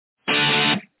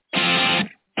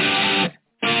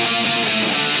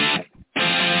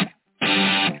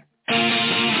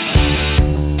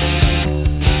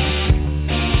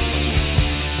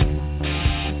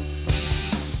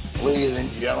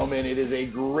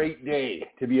great day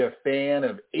to be a fan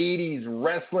of 80s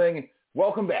wrestling.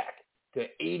 Welcome back to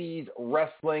 80s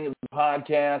Wrestling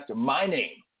Podcast. My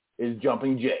name is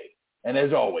Jumping Jay. And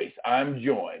as always, I'm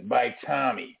joined by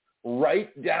Tommy,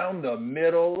 right down the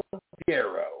middle of the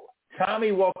arrow.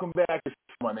 Tommy, welcome back,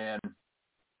 my man.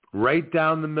 Right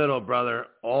down the middle, brother.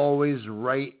 Always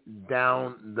right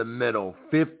down the middle.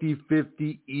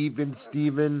 50-50, even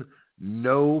Steven.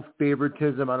 No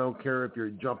favoritism. I don't care if you're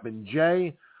Jumping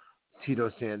Jay,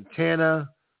 Tito Santana,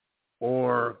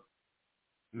 or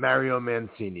Mario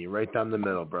Mancini. Right down the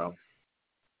middle, bro.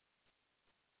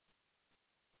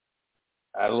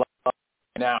 I love it.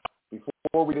 Now,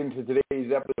 before we get into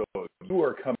today's episode, you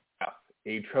are coming off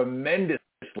a tremendously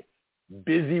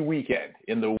busy weekend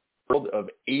in the world of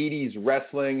 80s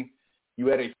wrestling. You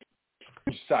had a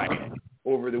huge signing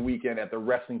over the weekend at the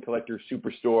Wrestling Collector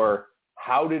Superstore.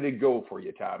 How did it go for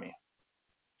you, Tommy?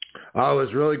 Oh, it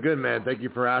was really good, man. Thank you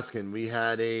for asking. We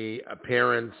had a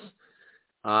appearance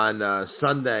on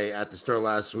Sunday at the store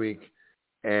last week,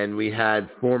 and we had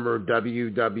former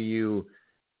WWE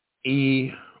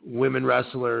women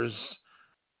wrestlers,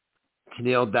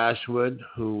 Tennille Dashwood,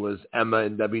 who was Emma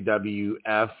in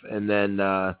WWF, and then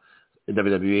in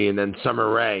WWE, and then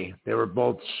Summer Rae. They were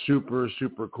both super,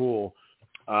 super cool.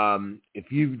 If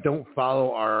you don't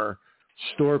follow our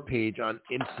store page on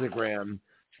Instagram,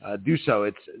 do so.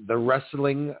 It's the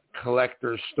Wrestling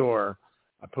Collector Store.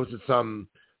 I posted some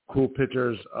cool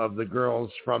pictures of the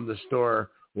girls from the store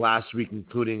last week,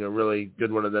 including a really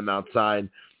good one of them outside.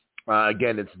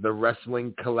 Again, it's the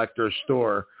Wrestling Collector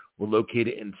Store. We're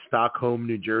located in Stockholm,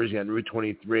 New Jersey on Route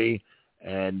 23.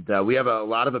 And we have a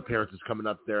lot of appearances coming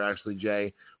up there, actually,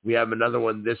 Jay. We have another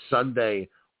one this Sunday,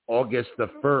 August the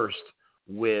 1st,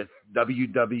 with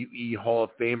WWE Hall of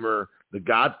Famer, The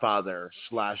Godfather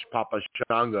 / Papa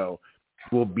Shango,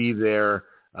 will be there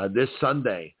this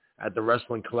Sunday at the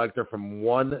Wrestling Collector from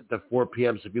 1 to 4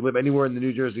 p.m. So if you live anywhere in the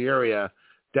New Jersey area,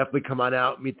 definitely come on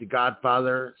out, meet The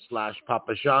Godfather /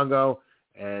 Papa Shango,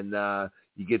 and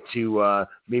you get to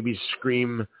maybe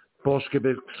scream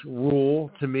Bolshevik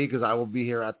rule to me, because I will be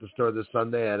here at the store this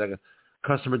Sunday. I had a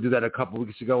customer do that a couple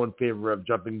weeks ago in favor of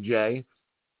Jumping Jay.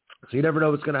 So you never know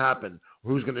what's going to happen,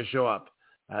 or who's going to show up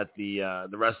at the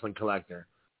Wrestling Collector.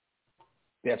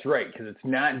 That's right, because it's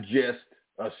not just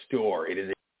a store. It is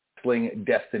a wrestling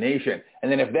destination.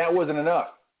 And then if that wasn't enough,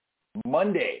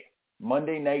 Monday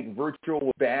Night Virtual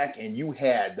was back, and you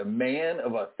had the man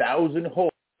of 1,000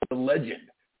 holes, the legend,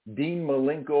 Dean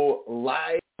Malenko,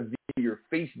 live via your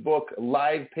Facebook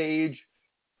live page.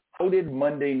 How did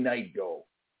Monday night go?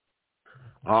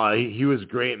 He was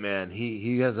great, man.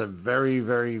 He has a very,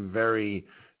 very, very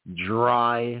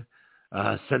dry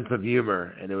sense of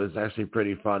humor, and it was actually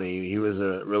pretty funny. He was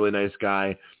a really nice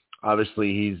guy.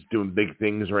 Obviously, he's doing big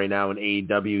things right now in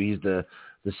AEW. He's the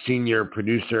senior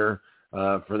producer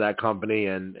for that company,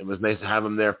 and it was nice to have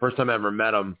him there. First time I ever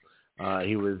met him.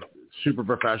 He was super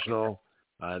professional,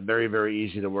 very, very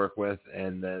easy to work with,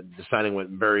 and the signing went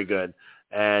very good.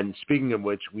 And speaking of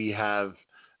which, we have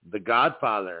The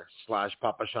Godfather /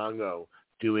 Papa Shango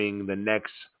doing the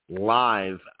next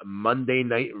live Monday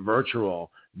Night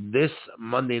Virtual this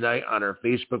Monday night on our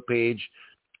Facebook page.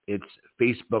 It's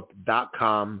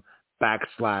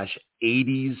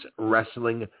facebook.com/80s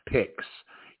Wrestling Picks.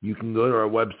 You can go to our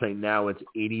website now. It's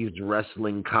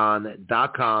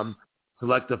 80swrestlingcon.com.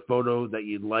 Select a photo that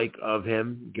you'd like of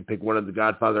him. You can pick one of The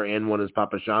Godfather and one as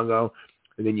Papa Shango.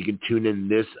 And then you can tune in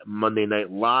this Monday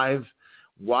night live.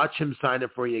 Watch him sign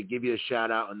it for you, give you a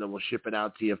shout-out, and then we'll ship it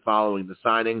out to you following the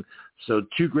signing. So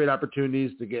 2 great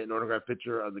opportunities to get an autographed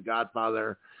picture of The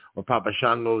Godfather or Papa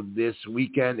Shango this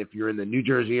weekend. If you're in the New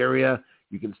Jersey area,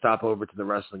 you can stop over to the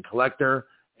Wrestling Collector.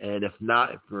 And if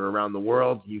not, if you're around the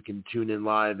world, you can tune in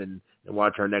live and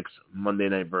watch our next Monday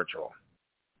Night Virtual.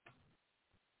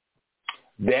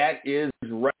 That is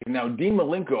right. Now, Dean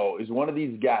Malenko is one of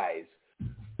these guys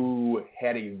who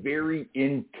had a very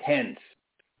intense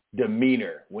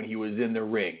demeanor when he was in the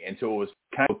ring. And so it was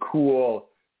kind of cool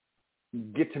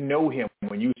get to know him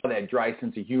when you saw that dry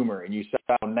sense of humor and you saw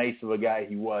how nice of a guy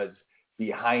he was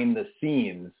behind the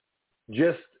scenes.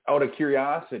 Just out of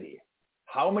curiosity,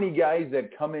 how many guys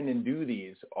that come in and do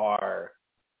these are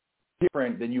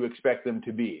different than you expect them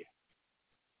to be?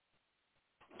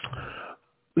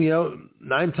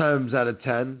 9 times out of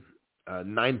 10,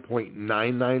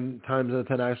 9.99 times out of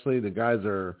 10, actually, the guys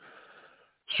are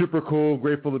super cool,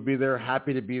 grateful to be there,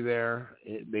 happy to be there.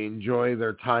 They enjoy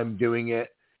their time doing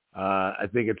it. I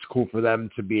think it's cool for them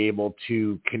to be able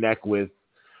to connect with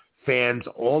fans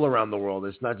all around the world.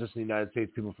 It's not just in the United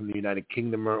States. People from the United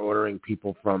Kingdom are ordering.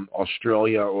 People from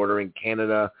Australia are ordering,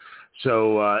 Canada.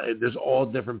 So there's all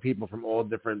different people from all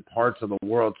different parts of the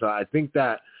world. So I think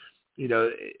that,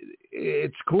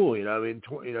 it's cool. I mean,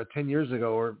 10 years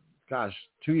ago, or gosh,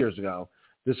 2 years ago,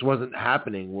 this wasn't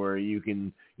happening where you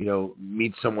can,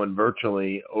 meet someone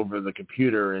virtually over the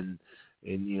computer and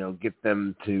get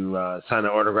them to sign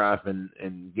an autograph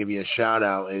and give you a shout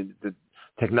out. And the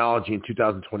technology in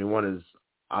 2021 is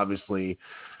obviously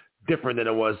different than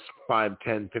it was 5,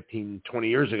 10, 15, 20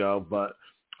 years ago. But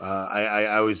I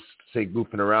always say,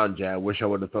 goofing around, Jay, I wish I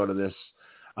would have thought of this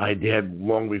idea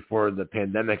long before the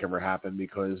pandemic ever happened,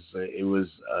 because it was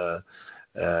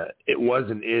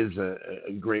and is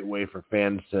a great way for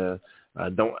fans to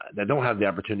that don't have the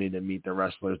opportunity to meet their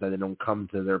wrestlers, that they don't come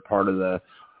to their part of the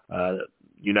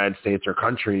United States or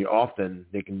country often.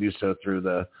 They can do so through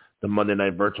the Monday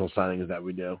night virtual signings that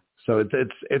we do. So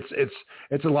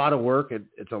it's a lot of work.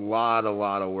 It's a lot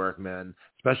of work, man.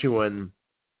 Especially when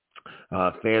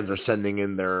fans are sending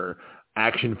in their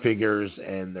action figures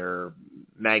and their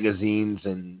magazines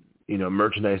and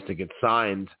merchandise to get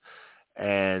signed,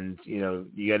 and you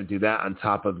got to do that on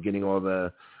top of getting all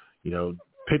the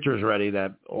pictures ready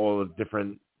that all the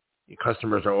different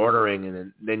customers are ordering,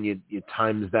 and then you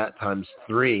times that times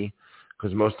 3,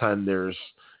 because most time there's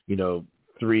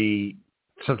 3,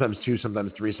 sometimes 2,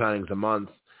 sometimes 3 signings a month,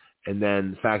 and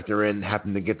then factor in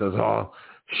having to get those all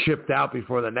shipped out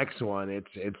before the next one.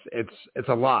 It's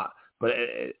a lot, but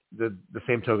the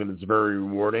same token, it's very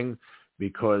rewarding,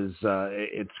 because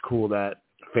it's cool that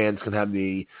fans can have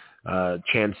the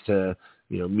chance to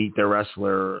meet their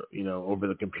wrestler over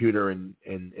the computer and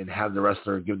have the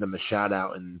wrestler give them a shout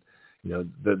out, and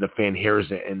the fan hears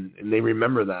it and they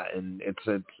remember that, and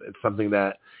it's something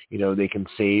that they can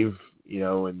save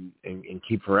and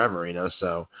keep forever.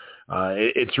 So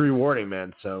it's rewarding,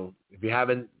 man. So if you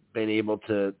haven't been able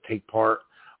to take part,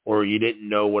 or you didn't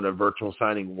know what a virtual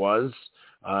signing was,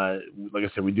 like I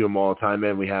said, we do them all the time,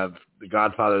 man. We have The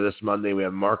Godfather this Monday. We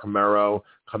have Mark Romero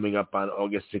coming up on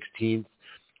August 16th.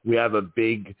 We have a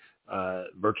big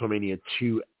Virtual Mania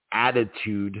 2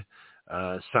 Attitude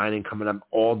signing coming up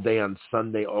all day on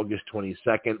Sunday, August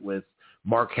 22nd, with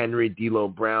Mark Henry, D'Lo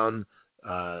Brown,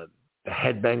 the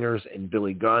Headbangers, and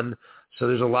Billy Gunn. So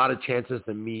there's a lot of chances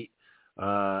to meet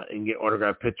and get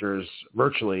autographed pictures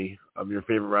virtually of your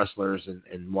favorite wrestlers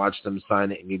and watch them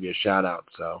sign it and give you a shout out.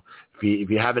 So if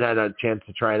you haven't had a chance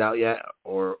to try it out yet,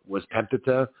 or was tempted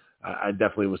to, I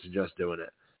definitely would suggest doing it.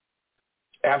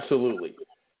 Absolutely.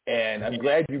 And I'm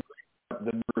glad you brought up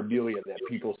the memorabilia that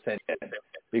people send in,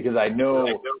 because I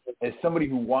know, as somebody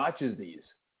who watches these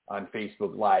on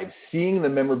Facebook Live, seeing the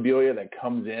memorabilia that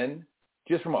comes in,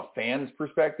 just from a fan's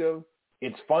perspective,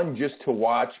 it's fun just to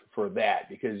watch for that,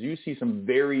 because you see some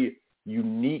very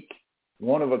unique,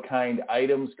 one-of-a-kind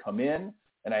items come in.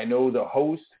 And I know the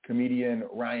host, comedian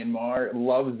Ryan Marr,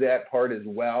 loves that part as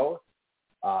well.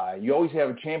 You always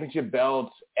have championship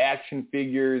belts, action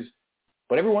figures,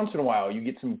 but every once in a while you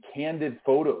get some candid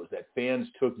photos that fans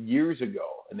took years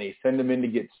ago, and they send them in to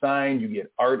get signed. You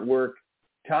get artwork.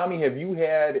 Tommy, have you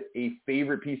had a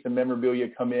favorite piece of memorabilia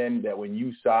come in that when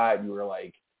you saw it, you were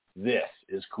like, this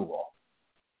is cool?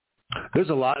 There's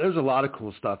a lot of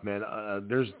cool stuff, man.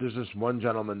 There's this one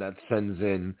gentleman that sends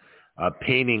in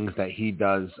paintings that he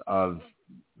does of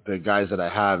the guys that I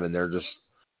have, and they're just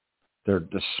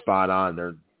spot on.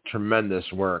 They're tremendous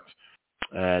work.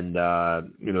 And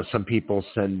some people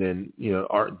send in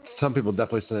art. Some people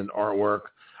definitely send in artwork.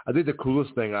 I think the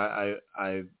coolest thing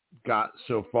I got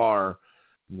so far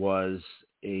was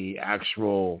a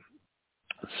actual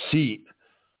seat,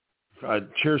 a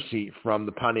chair seat from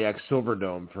the Pontiac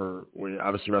Silverdome for when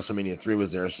obviously WrestleMania 3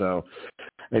 was there. So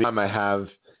anytime I have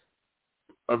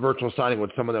a virtual signing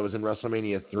with someone that was in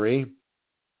WrestleMania 3,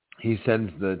 he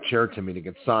sends the chair to me to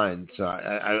get signed. So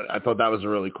I thought that was a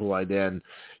really cool idea. And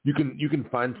you can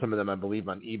find some of them, I believe,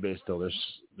 on eBay still.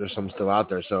 There's some still out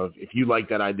there. So if you like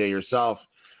that idea yourself,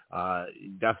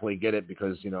 definitely get it,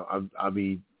 because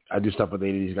I do stuff with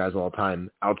 80 of these guys all the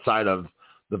time outside of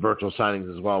the virtual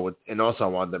signings as well. And also I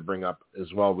wanted to bring up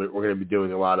as well, we're going to be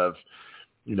doing a lot of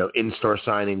in-store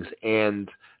signings and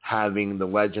having the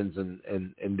legends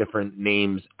and different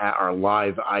names at our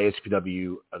live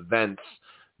ISPW events,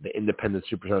 the Independent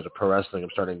Superstars of Pro Wrestling. I'm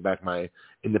starting back my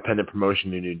independent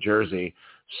promotion in New Jersey.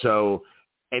 So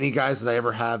any guys that I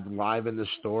ever have live in the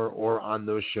store or on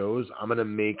those shows, I'm going to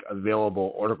make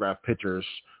available autographed pictures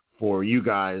for you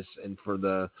guys and for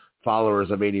the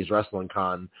followers of 80s Wrestling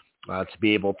Con to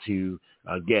be able to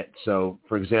get. So,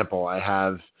 for example, I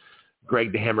have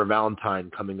Greg the Hammer Valentine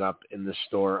coming up in the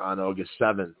store on August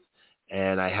 7th,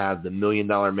 and I have the $1 Million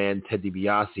Man Ted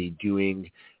DiBiase doing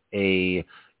a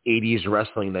 80s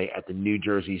Wrestling Night at the New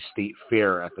Jersey State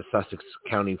Fair at the Sussex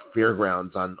County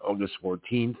Fairgrounds on August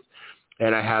 14th.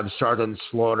 And I have Sergeant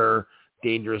Slaughter,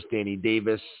 Dangerous Danny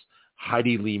Davis,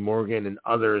 Heidi Lee Morgan, and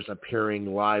others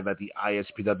appearing live at the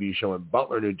ISPW show in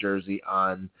Butler, New Jersey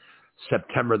on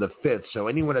September the 5th. So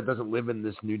anyone that doesn't live in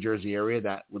this New Jersey area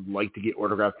that would like to get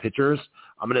autographed pictures,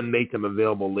 I'm going to make them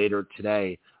available later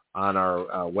today on our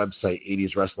website,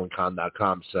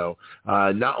 80swrestlingcon.com. So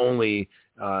not only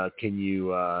can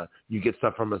you get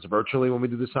stuff from us virtually when we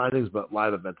do the signings, but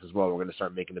live events as well. We're going to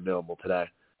start making available today.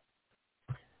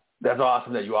 That's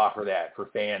awesome that you offer that for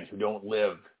fans who don't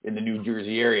live in the New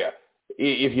Jersey area.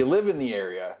 If you live in the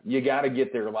area, you got to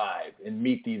get there live and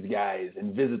meet these guys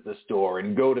and visit the store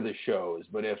and go to the shows.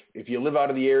 But if you live out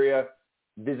of the area,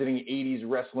 visiting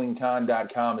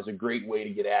 80swrestlingcon.com is a great way to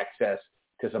get access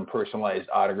to some personalized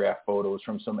autograph photos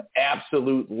from some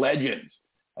absolute legends.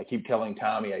 I keep telling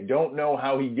Tommy, I don't know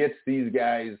how he gets these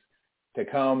guys to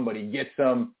come, but he gets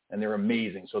them, and they're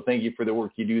amazing. So thank you for the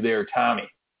work you do there, Tommy.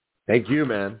 Thank you,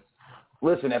 man.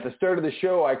 Listen, at the start of the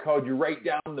show, I called you right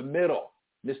down the middle.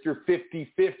 Mr.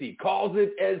 50-50 calls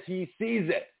it as he sees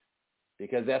it,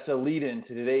 because that's a lead-in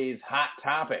to today's hot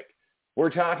topic. We're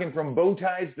talking from bow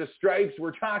ties to stripes.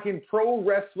 We're talking pro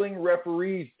wrestling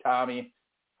referees, Tommy.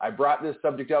 I brought this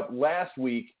subject up last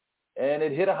week, and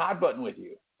it hit a hot button with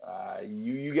you.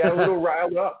 You got a little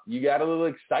riled up. You got a little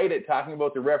excited talking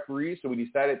about the referees, so we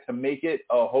decided to make it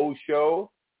a whole show.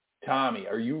 Tommy,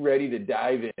 are you ready to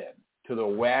dive in to the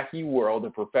wacky world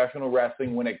of professional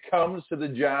wrestling when it comes to the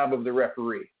job of the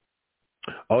referee?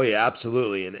 Oh, yeah,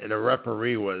 absolutely. And a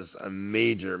referee was a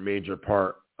major, major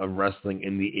part of wrestling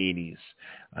in the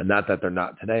 80s. Not that they're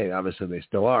not today. Obviously, they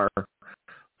still are.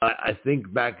 I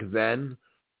think back then,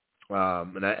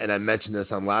 and I mentioned this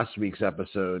on last week's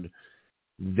episode,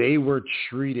 they were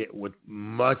treated with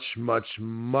much, much,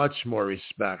 much more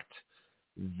respect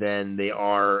than they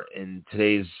are in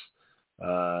today's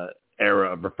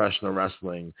era of professional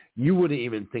wrestling. You wouldn't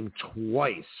even think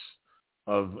twice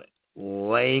of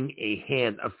laying a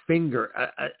hand, a finger,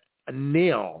 a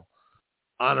nail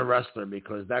on a wrestler,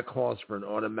 because that calls for an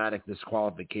automatic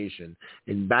disqualification.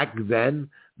 And back then,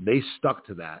 they stuck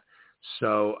to that.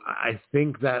 So I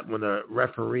think that when a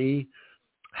referee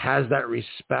has that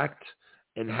respect,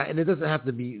 and it doesn't have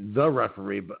to be the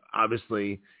referee, but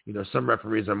obviously, some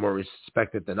referees are more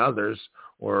respected than others,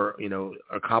 or,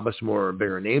 accomplish more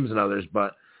bigger names than others.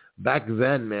 But back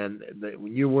then, man,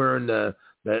 when you were in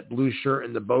that blue shirt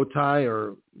and the bow tie,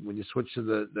 or when you switch to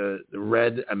the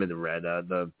red, I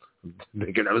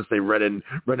would say red and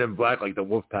black, like the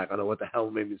Wolfpack. I don't know what the hell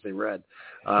made me say red.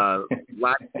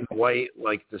 Black and white,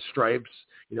 like the stripes,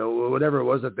 whatever it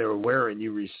was that they were wearing,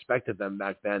 you respected them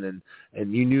back then,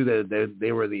 and you knew that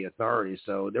they were the authority.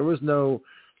 So there was no,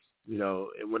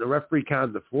 when a referee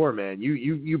counted to 4, man,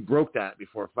 you broke that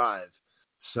before 5.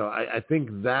 So I think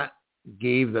that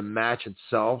gave the match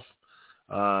itself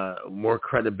more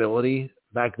credibility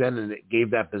back then, and it gave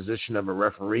that position of a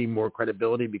referee more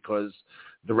credibility, because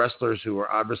the wrestlers, who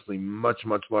are obviously much,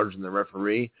 much larger than the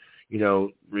referee,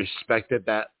 respected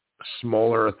that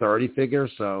smaller authority figure.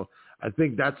 So I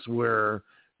think that's the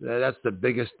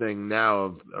biggest thing now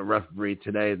of a referee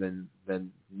today than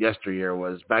yesteryear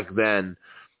was. Back then,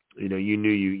 you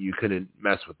knew you couldn't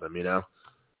mess with them,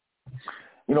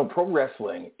 Pro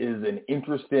wrestling is an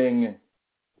interesting,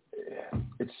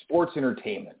 it's sports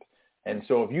entertainment. And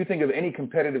so if you think of any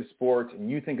competitive sport and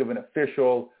you think of an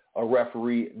official, a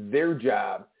referee, their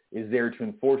job is there to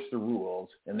enforce the rules,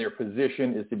 and their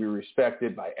position is to be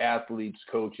respected by athletes,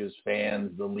 coaches,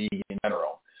 fans, the league in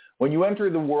general. When you enter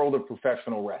the world of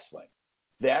professional wrestling,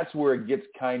 that's where it gets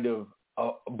kind of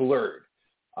blurred.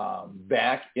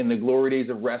 Back in the glory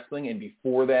days of wrestling and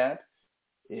before that,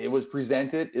 it was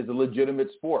presented as a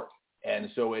legitimate sport.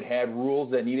 And so it had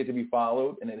rules that needed to be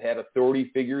followed, and it had authority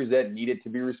figures that needed to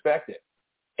be respected.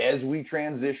 As we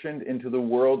transitioned into the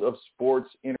world of sports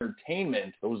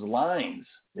entertainment, those lines,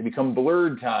 they become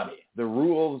blurred, Tommy. The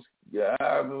rules,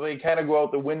 they kind of go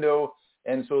out the window.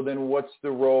 And so then what's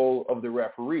the role of the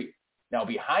referee? Now,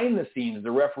 behind the scenes, the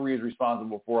referee is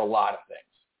responsible for a lot of things.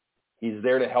 He's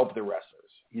there to help the wrestlers.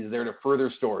 He's there to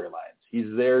further storylines. He's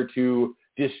there to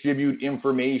distribute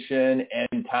information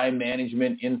and time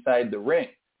management inside the ring.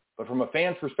 But from a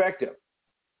fan's perspective,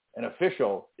 an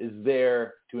official is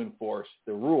there to enforce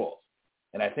the rules.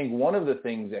 And I think one of the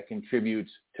things that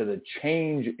contributes to the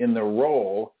change in the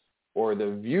role or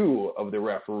the view of the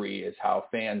referee is how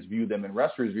fans view them and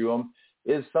wrestlers view them,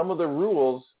 is some of the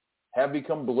rules have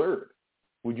become blurred.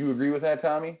 Would you agree with that,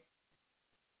 Tommy?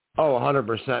 Oh,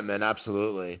 100%, man.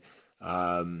 Absolutely.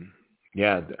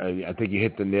 Yeah, I think you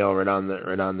hit the nail right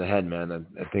on the head, man.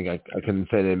 I think I couldn't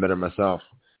say it better myself.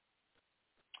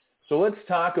 So let's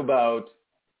talk about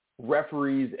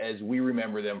referees as we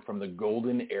remember them from the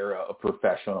golden era of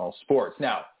professional sports.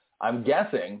 Now, I'm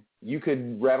guessing you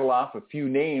could rattle off a few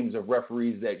names of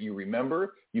referees that you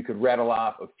remember. You could rattle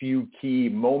off a few key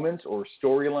moments or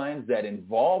storylines that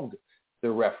involved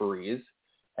the referees.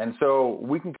 And so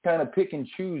we can kind of pick and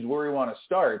choose where we want to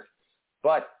start.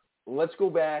 But let's go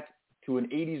back to an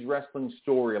 80s wrestling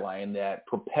storyline that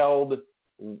propelled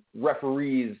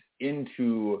referees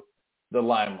into the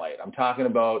limelight. I'm talking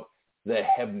about the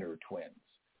Hebner twins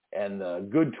and the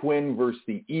good twin versus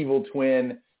the evil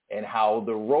twin, and how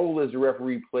the role as a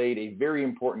referee played a very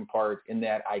important part in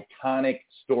that iconic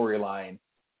storyline.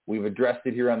 We've addressed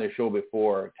it here on the show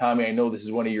before. Tommy, I know this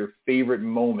is one of your favorite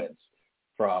moments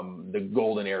from the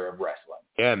golden era of wrestling.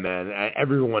 Yeah, man.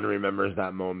 Everyone remembers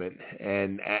that moment.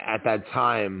 And at that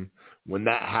time, when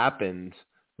that happened,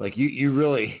 like you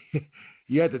really,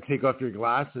 you had to take off your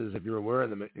glasses if you were wearing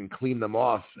them and clean them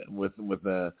off with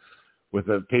a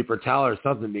paper towel or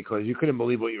something, because you couldn't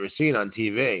believe what you were seeing on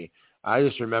TV. I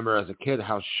just remember as a kid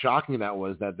how shocking that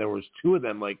was, that there was two of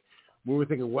them. Like, we were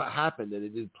thinking, what happened? And they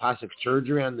did plastic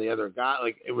surgery on the other guy.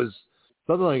 Like, it was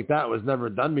something like that was never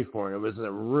done before. And it was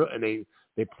and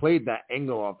they played that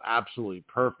angle off absolutely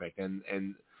perfect. And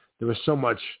there was so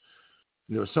much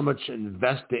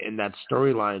invested in that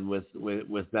storyline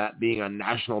with that being on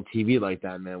national TV like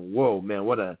that, man. Whoa, man,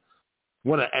 what an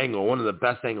angle, one of the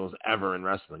best angles ever in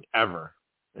wrestling, ever.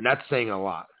 And that's saying a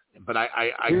lot. But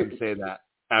I can say that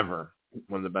ever,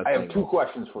 one of the best angles. I have two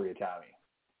questions for you, Tommy.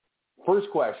 First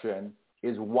question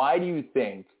is, why do you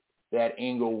think that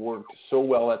angle worked so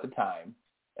well at the time?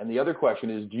 And the other question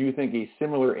is, do you think a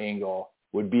similar angle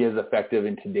would be as effective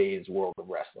in today's world of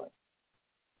wrestling?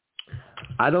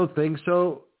 I don't think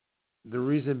so. The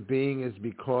reason being is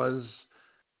because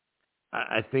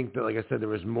I think that, like I said, there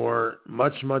was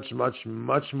much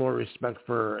more respect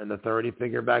for an authority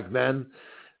figure back then,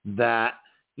 that,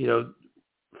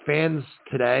 fans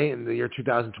today in the year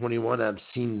 2021 have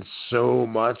seen so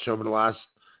much over the last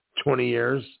 20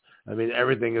 years. I mean,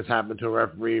 everything has happened to a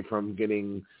referee, from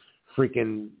getting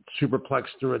freaking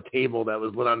superplexed through a table that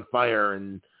was lit on fire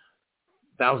and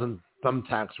 1,000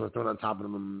 thumbtacks were thrown on top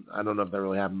of them. I don't know if that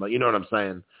really happened, but you know what I'm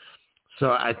saying.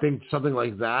 So I think something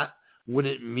like that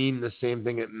wouldn't mean the same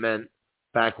thing it meant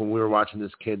back when we were watching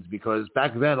this kids, because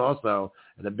back then also,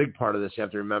 and a big part of this you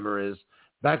have to remember is,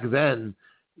 back then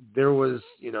there was,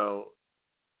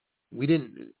 we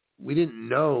didn't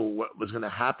know what was going to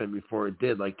happen before it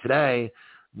did. Like today,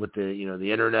 with the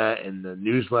internet and the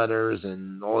newsletters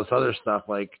and all this other stuff,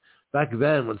 like back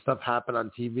then when stuff happened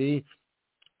on TV,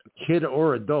 kid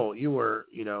or adult, you were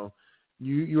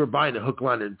buying a hook,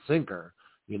 line, and sinker.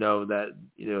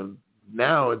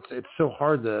 Now it's so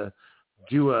hard to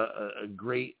do a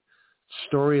great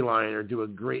storyline or do a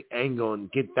great angle and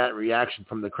get that reaction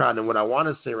from the crowd. And what I want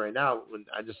to say right now, when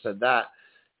I just said that,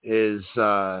 is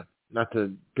not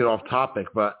to get off topic,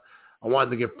 but I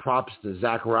wanted to give props to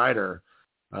Zack Ryder.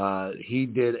 He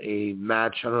did a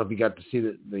match. I don't know if you got to see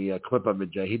the clip of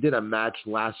it, Jay. He did a match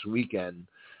last weekend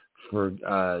for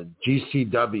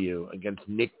GCW against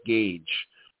Nick Gage,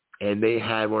 and they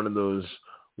had one of those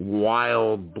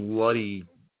wild, bloody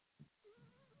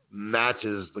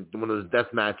matches, like one of those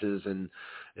death matches, and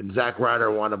Zack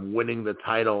Ryder wound up winning the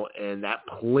title, and that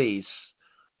place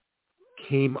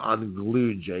came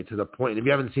unglued, Jay, to the point. If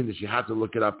you haven't seen this, you have to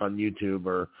look it up on YouTube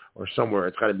or somewhere.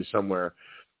 It's got to be somewhere.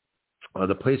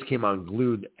 The place came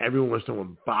unglued. Everyone was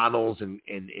throwing bottles and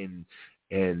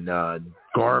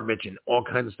garbage and all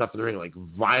kinds of stuff in the ring, like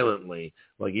violently.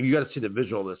 Like, if you got to see the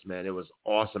visual of this, man, it was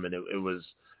awesome, and it was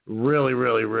really,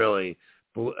 really, really.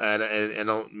 And I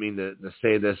don't mean to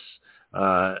say this,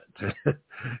 no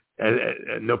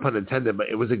pun intended, but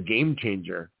it was a game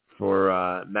changer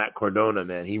for Matt Cardona,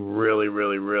 man. He really,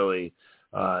 really, really,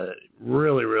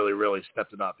 really, really, really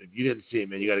stepped it up. If you didn't see it,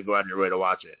 man, you got to go out of your way to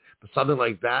watch it. But something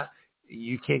like that,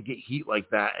 you can't get heat like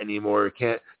that anymore. You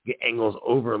can't get angles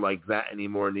over like that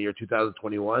anymore in the year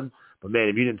 2021. But, man,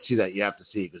 if you didn't see that, you have to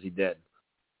see it, because he did.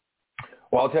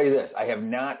 Well, I'll tell you this. I have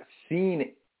not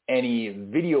seen any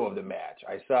video of the match.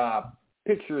 I saw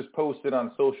pictures posted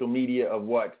on social media of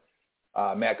what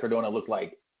Matt Cardona looked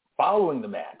like following the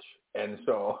match. And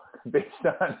so based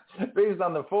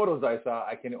on the photos I saw,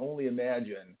 I can only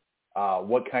imagine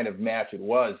what kind of match it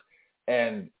was.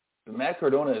 And Matt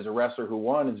Cardona is a wrestler who,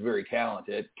 one, is very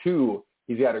talented. Two,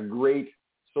 he's got a great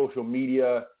social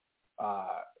media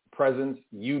presence,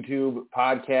 YouTube,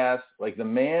 podcast. Like, the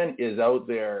man is out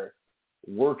there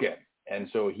working. And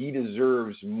so he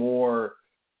deserves more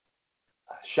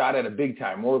shot at a big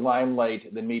time, more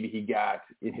limelight than maybe he got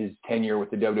in his tenure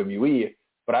with the WWE.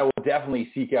 But I will definitely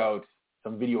seek out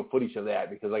some video footage of that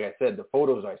because, like I said, the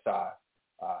photos I saw,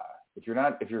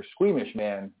 if you're squeamish,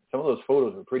 man, some of those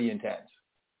photos were pretty intense.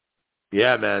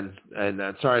 Yeah, man. And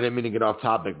sorry, I didn't mean to get off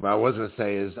topic, but I was going to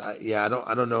say is, I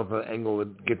don't know if Angle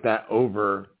would get that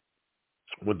over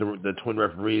with the twin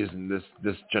referees in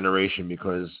this generation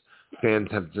because fans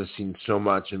have just seen so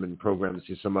much and been programmed to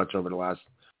see so much over the last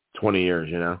 20 years,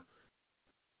 you know?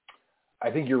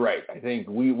 I think you're right. I think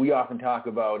we often talk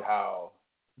about how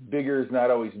bigger is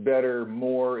not always better,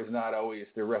 more is not always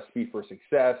the recipe for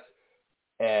success.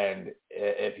 And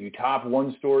if you top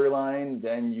one storyline,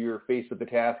 then you're faced with the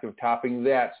task of topping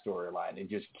that storyline. It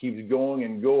just keeps going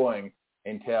and going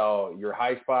until your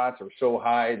high spots are so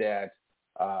high that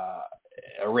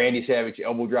a Randy Savage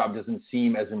elbow drop doesn't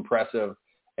seem as impressive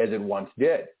as it once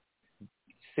did.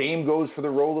 Same goes for the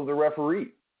role of the referee.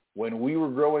 When we were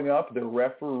growing up, the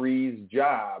referee's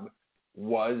job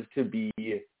was to be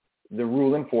the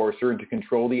rule enforcer and to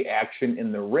control the action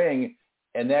in the ring.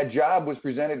 And that job was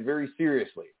presented very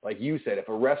seriously. Like you said, if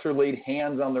a wrestler laid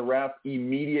hands on the ref,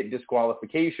 immediate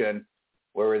disqualification.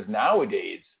 Whereas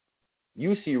nowadays,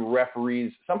 you see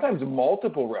referees, sometimes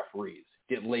multiple referees,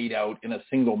 get laid out in a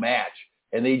single match,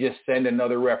 and they just send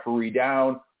another referee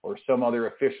down or some other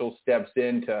official steps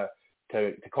in to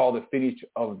call the finish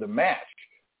of the match.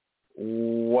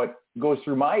 What goes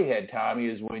through my head, Tommy,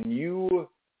 is when you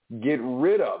get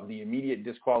rid of the immediate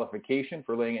disqualification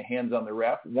for laying hands on the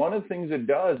ref, one of the things it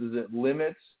does is it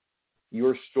limits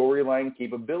your storyline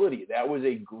capability. That was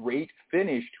a great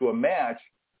finish to a match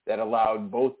that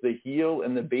allowed both the heel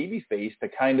and the babyface to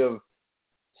kind of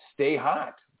stay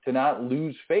hot, to not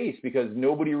lose face because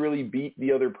nobody really beat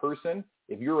the other person.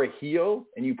 If you're a heel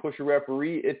and you push a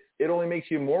referee, it only makes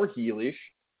you more heelish,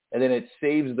 and then it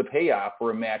saves the payoff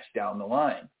for a match down the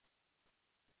line.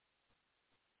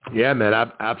 Yeah,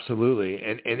 man, absolutely.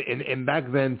 And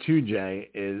back then too, Jay,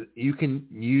 is you can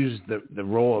use the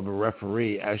role of a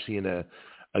referee actually in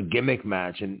a gimmick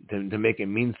match and to make it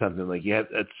mean something. Like you have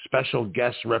a special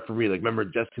guest referee. Like remember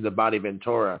Jesse the Body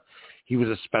Ventura, he was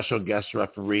a special guest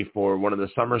referee for one of the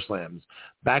SummerSlams.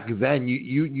 Back then,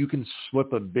 you can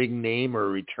slip a big name or a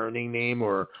returning name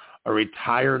or a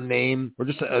retired name or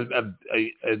just a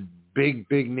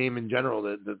big name in general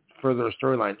that further a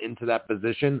storyline into that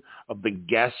position of the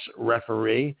guest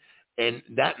referee, and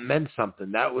that meant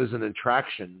something. That was an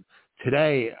attraction.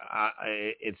 Today,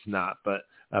 it's not, but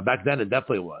back then it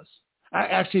definitely was.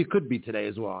 Actually, it could be today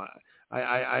as well.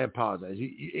 I apologize.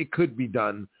 It could be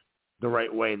done the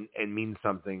right way and mean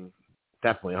something,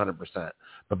 definitely 100%.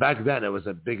 But back then, it was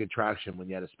a big attraction when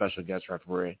you had a special guest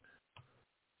referee.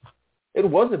 It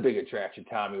was a big attraction,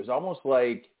 Tommy. It was almost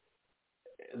like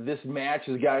this match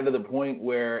has gotten to the point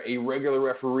where a regular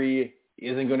referee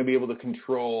isn't going to be able to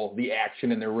control the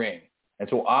action in the ring. And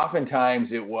so oftentimes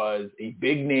it was a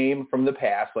big name from the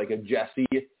past, like a Jesse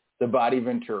the Body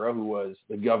Ventura, who was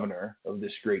the governor of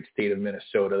this great state of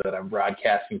Minnesota that I'm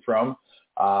broadcasting from,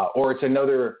 or it's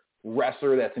another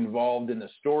wrestler that's involved in the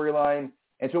storyline.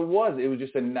 And so it was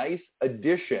just a nice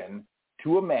addition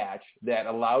to a match that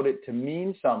allowed it to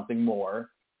mean something more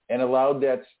and allowed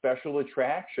that special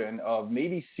attraction of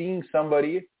maybe seeing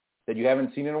somebody that you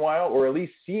haven't seen in a while, or at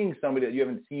least seeing somebody that you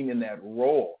haven't seen in that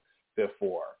role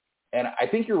before. And I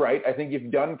think you're right. I think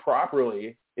if done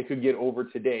properly, it could get over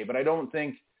today. But I don't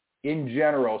think, in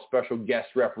general, special guest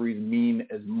referees mean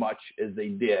as much as they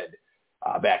did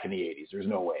back in the 80s. There's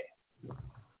no way.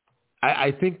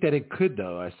 I think that it could,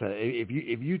 though. I said if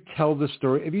you tell the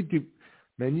story, if you do,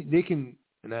 man, they can.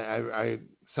 And I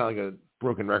sound like a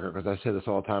broken record because I say this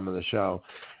all the time on the show.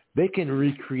 They can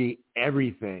recreate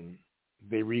everything.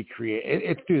 They recreate.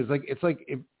 It's like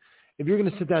if you're going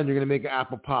to sit down, you're going to make an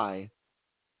apple pie.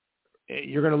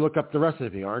 You're going to look up the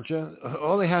recipe, aren't you?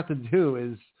 All they have to do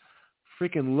is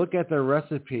freaking look at the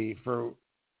recipe for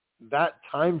that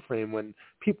time frame when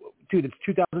people, dude, it's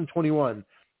 2021.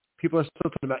 People are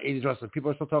still talking about 80s wrestling.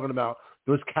 People are still talking about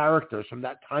those characters from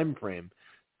that time frame.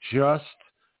 Just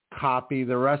copy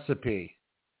the recipe.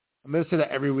 I'm going to say that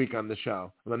every week on the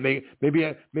show. Maybe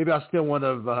I'll steal one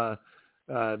of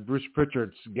Bruce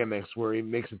Pritchard's gimmicks where he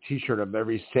makes a T-shirt of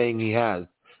every saying he has.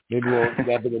 Maybe we'll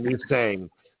have a new saying.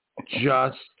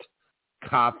 Just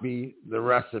copy the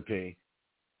recipe.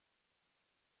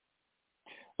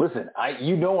 Listen, I'm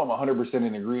 100%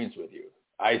 in agreement with you.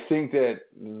 I think that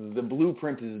the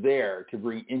blueprint is there to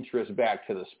bring interest back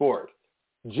to the sport.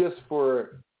 Just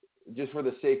for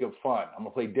the sake of fun, I'm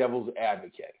going to play devil's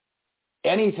advocate.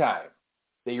 Anytime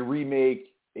they remake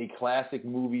a classic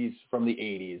movies from the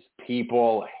 80s,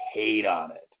 people hate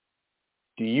on it.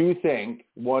 do you think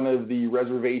one of the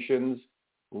reservations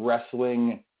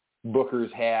wrestling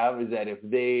bookers have is that if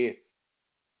they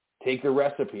take the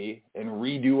recipe and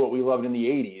redo what we loved in the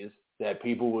 80s, that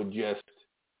people would just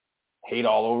hate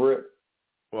all over it?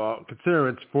 Well,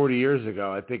 considering it's 40 years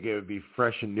ago, I think it would be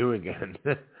fresh and new again.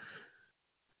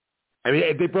 I mean,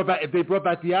 if they brought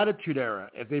back the Attitude Era,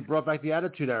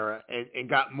 and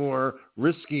got more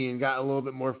risky and got a little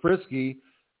bit more frisky,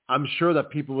 I'm sure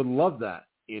that people would love that.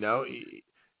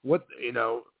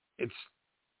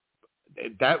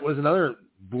 That was another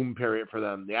boom period for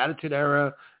them, the Attitude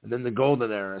Era and then the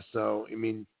Golden Era. So, I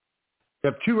mean, you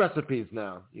have two recipes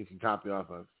now you can copy off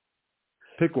of.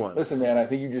 Pick one. Listen, man, I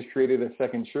think you just created a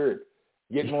second shirt.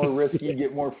 Get more risky,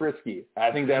 get more frisky.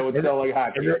 I think that would sell like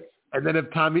hotcakes. And then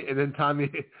if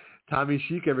Tommy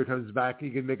Sheik ever comes back, he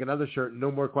can make another shirt.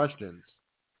 No more questions.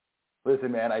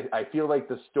 Listen, man, I feel like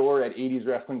the store at 80s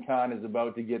Wrestling Con is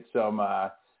about to get some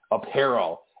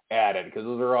apparel added because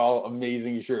those are all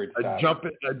amazing shirts. A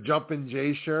Jumpin'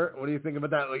 Jay shirt. What do you think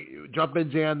about that? Like Jumpin'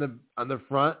 Jay on the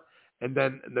front, and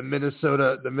then the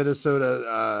Minnesota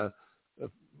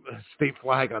state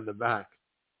flag on the back.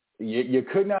 You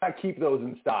could not keep those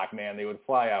in stock, man. They would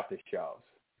fly off the shelves.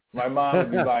 My mom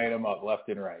would be buying them up left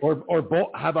and right. Or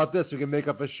how about this? We can make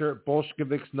up a shirt,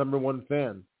 Bolshevik's #1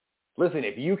 fan. Listen,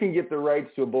 if you can get the rights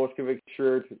to a Bolshevik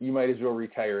shirt, you might as well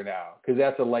retire now because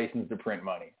that's a license to print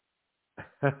money.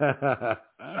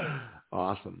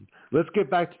 Awesome. Let's get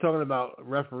back to talking about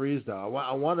referees, though.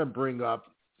 I want to bring up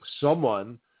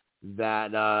someone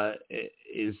that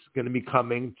is going to be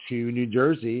coming to New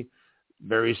Jersey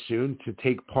very soon to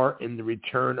take part in the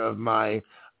return of my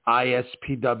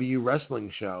ISPW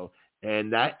wrestling show,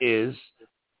 and that is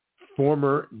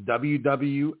former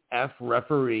WWF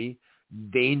referee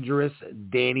Dangerous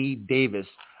Danny Davis.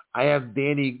 I have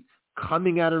Danny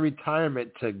coming out of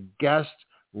retirement to guest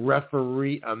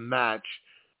referee a match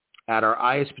at our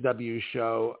ISPW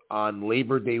show on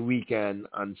Labor Day weekend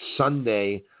on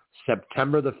Sunday,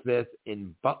 September the 5th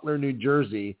in Butler, New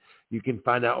Jersey. You can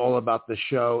find out all about the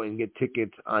show and get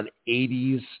tickets on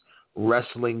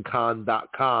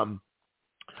 80swrestlingcon.com.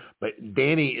 But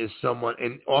Danny is someone,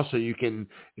 and also you can,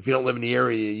 if you don't live in the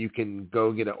area, you can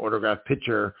go get an autographed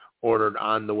picture ordered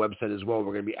on the website as well.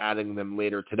 We're going to be adding them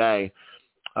later today.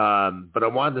 But I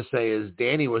wanted to say is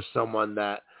Danny was someone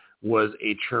that was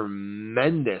a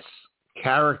tremendous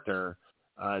character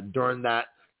during that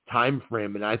time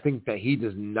frame, and I think that he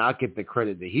does not get the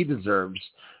credit that he deserves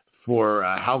for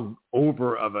how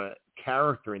over of a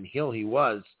character and heel he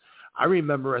was. I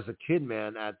remember as a kid,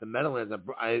 man, at the Meadowlands,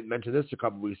 I mentioned this a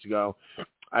couple weeks ago,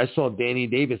 I saw Danny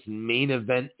Davis main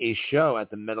event a show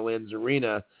at the Meadowlands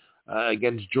Arena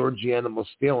against George the Animal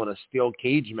Steele in a steel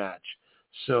cage match.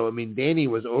 So, I mean, Danny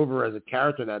was over as a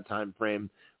character in that time frame.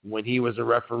 When he was a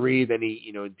referee, then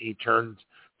he turned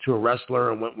to a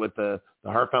wrestler and went with the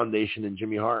Hart Foundation and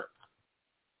Jimmy Hart.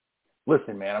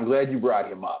 Listen, man, I'm glad you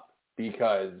brought him up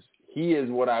because he is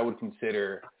what I would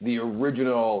consider the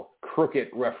original crooked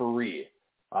referee,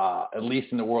 at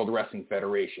least in the World Wrestling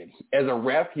Federation. As a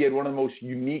ref, he had one of the most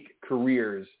unique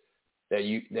careers that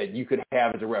you could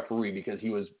have as a referee because he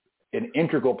was an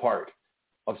integral part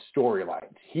of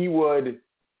storylines. He would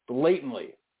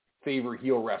blatantly favor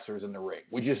heel wrestlers in the ring,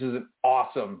 which just is an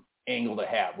awesome angle to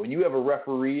have. When you have a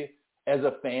referee as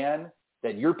a fan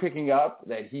that you're picking up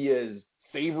that he is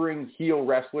favoring heel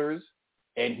wrestlers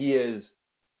and he is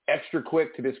extra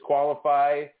quick to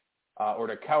disqualify or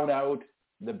to count out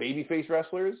the babyface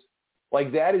wrestlers,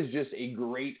 like that is just a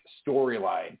great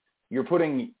storyline. You're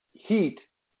putting heat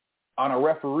on a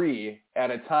referee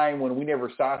at a time when we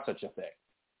never saw such a thing.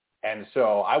 And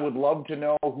so I would love to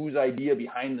know whose idea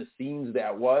behind the scenes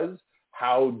that was,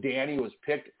 how Danny was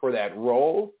picked for that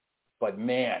role. But,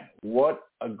 man, what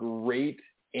a great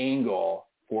angle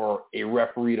for a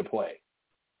referee to play.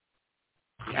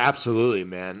 Absolutely,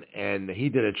 man. And he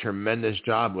did a tremendous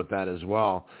job with that as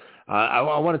well. I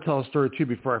want to tell a story, too,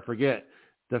 before I forget.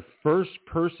 The first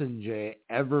person Jay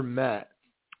ever met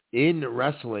in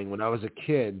wrestling when I was a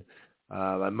kid,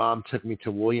 my mom took me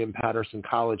to William Patterson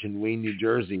College in Wayne, New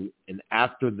Jersey. And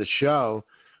after the show,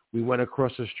 we went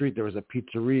across the street. There was a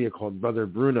pizzeria called Brother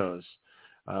Bruno's.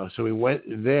 So we went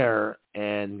there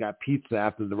and got pizza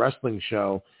after the wrestling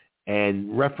show.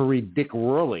 And referee Dick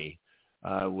Worley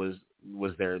was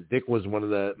there. Dick was one of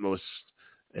the most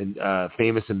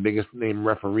famous and biggest name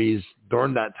referees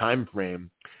during that time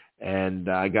frame. And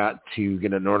I got to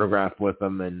get an autograph with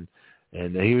him. And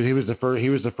he was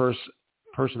the first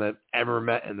person I've ever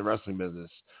met in the wrestling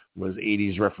business was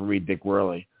 80s referee Dick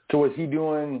Worley. So was he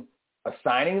doing a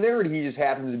signing there, or did he just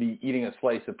happen to be eating a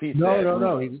slice of pizza?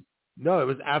 No. No, it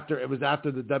was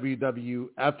after the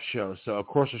WWF show. So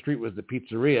across the street was the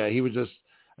pizzeria. He was just,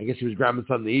 I guess he was grabbing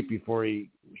something to eat before he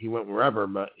went wherever.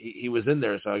 But he was in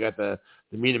there, so I got to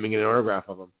meet him and get an autograph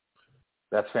of him.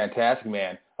 That's fantastic,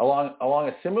 man. Along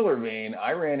a similar vein,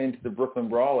 I ran into the Brooklyn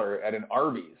Brawler at an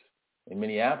Arby's in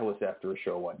Minneapolis after a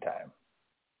show one time.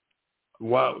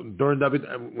 Well,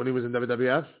 when he was in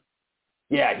WWF?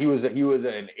 Yeah, he was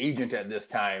an agent at this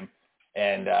time,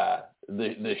 and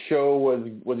the show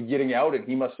was getting out, and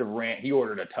he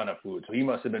ordered a ton of food, so he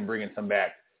must have been bringing some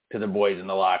back to the boys in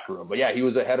the locker room. But yeah, he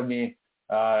was ahead of me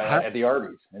at the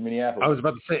Arby's in Minneapolis. I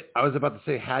was about to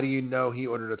say, how do you know he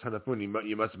ordered a ton of food?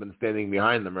 You must have been standing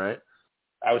behind them, right?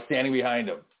 I was standing behind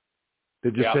him.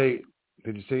 Did you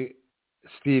say,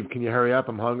 Steve, can you hurry up?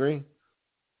 I'm hungry.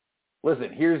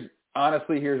 Listen, here's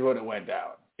what it went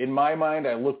down. In my mind,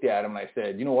 I looked at him and I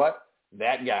said, you know what?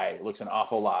 That guy looks an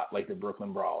awful lot like the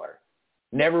Brooklyn Brawler.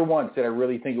 Never once did I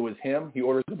really think it was him. He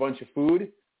orders a bunch of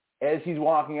food. As he's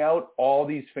walking out, all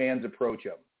these fans approach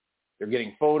him. They're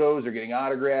getting photos, they're getting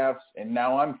autographs, and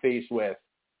now I'm faced with,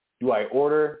 do I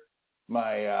order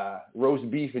my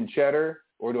roast beef and cheddar,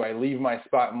 or do I leave my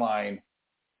spot in line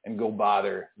and go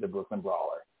bother the Brooklyn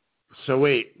Brawler? So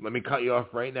wait, let me cut you off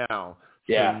right now.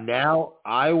 Yeah. So now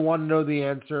I want to know the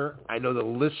answer. I know the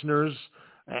listeners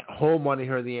at home want to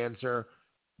hear the answer.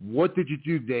 What did you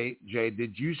do, Jay?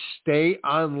 Did you stay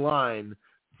online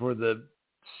for the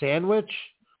sandwich,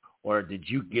 or did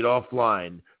you get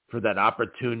offline for that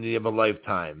opportunity of a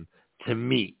lifetime to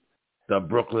meet the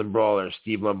Brooklyn Brawler,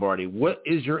 Steve Lombardi? What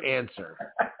is your answer?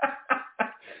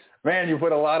 Man, you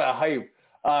put a lot of hype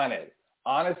on it.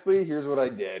 Honestly, here's what I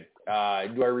did.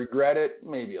 Do I regret it?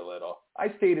 Maybe a little.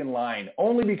 I stayed in line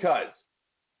only because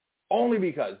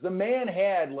the man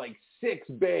had like 6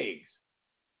 bags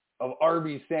of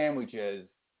Arby's sandwiches,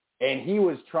 and he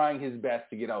was trying his best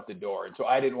to get out the door. And so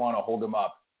I didn't want to hold him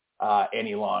up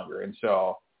any longer. And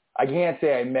so I can't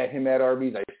say I met him at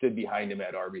Arby's. I stood behind him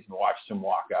at Arby's and watched him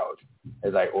walk out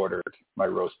as I ordered my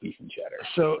roast beef and cheddar.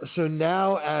 So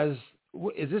now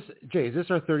is this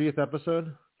our 30th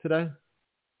episode today?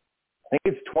 I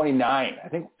think it's 29. I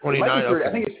think 29. Okay.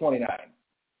 I think it's 29.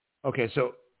 Okay,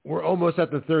 so we're almost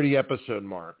at the 30 episode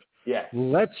mark. Yes.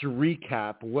 Let's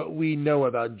recap what we know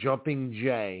about Jumping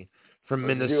Jay from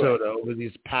Minnesota over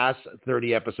these past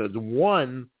 30 episodes.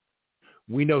 One,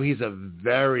 we know he's a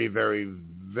very, very,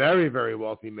 very, very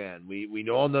wealthy man. We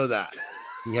all know that.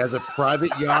 He has a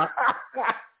private yacht.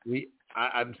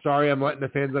 I'm sorry, I'm letting the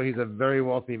fans know he's a very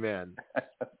wealthy man.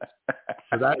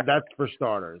 So that's for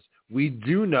starters. We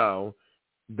do know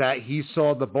that he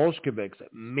saw the Bolsheviks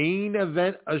main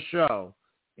event a show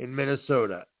in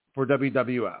Minnesota for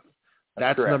WWF.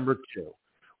 That's number 2.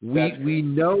 We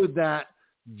know that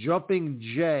Jumping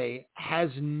Jay has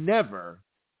never,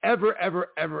 ever, ever,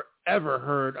 ever, ever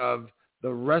heard of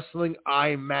the Wrestling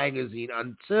Eye magazine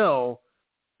until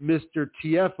Mr.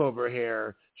 TF over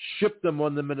here shipped them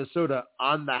on to Minnesota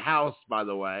on the house, by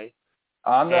the way.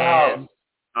 On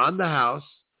the house.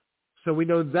 So we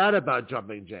know that about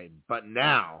Jumping Jay. But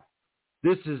now,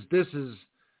 this is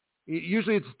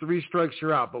usually it's 3 strikes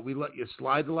you're out, but we let you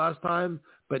slide the last time.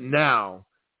 But now,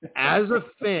 as a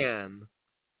fan,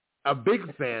 a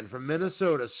big fan from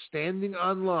Minnesota, standing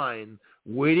online,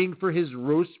 waiting for his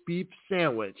roast beef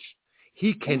sandwich,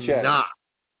 he cannot.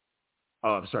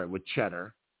 Oh, I'm sorry, with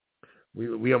cheddar.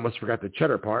 We almost forgot the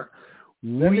cheddar part.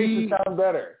 That makes it sound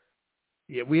better.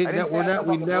 Yeah, we're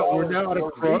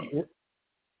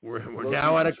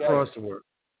now at a crossword,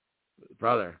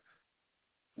 brother.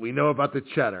 We know about the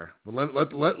cheddar. Let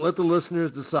the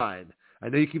listeners decide. I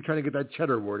know you keep trying to get that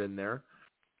cheddar word in there.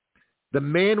 The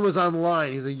man was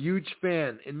online. He's a huge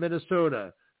fan in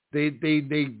Minnesota. They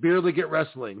barely get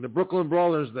wrestling. The Brooklyn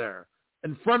Brawler's there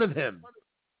in front of him.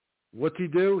 What's he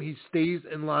do? He stays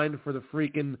in line for the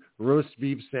freaking roast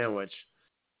beef sandwich.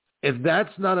 If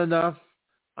that's not enough,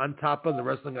 on top of the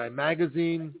Wrestling Eye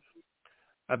magazine,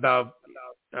 about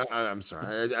I'm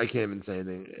sorry, I can't even say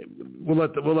anything. We'll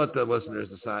let the listeners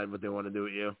decide what they want to do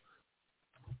with you.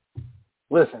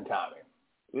 Listen, Tommy,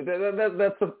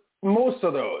 most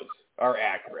of those are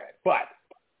accurate, but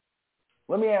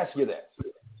let me ask you this: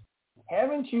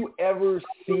 haven't you ever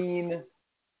seen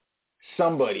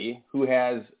somebody who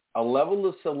has a level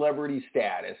of celebrity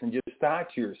status and just thought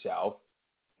to yourself,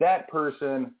 that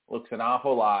person looks an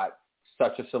awful lot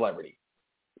such a celebrity?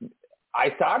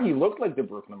 I thought he looked like the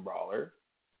Brooklyn Brawler.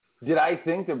 Did I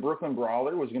think the Brooklyn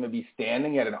Brawler was going to be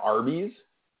standing at an Arby's?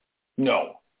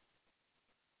 No.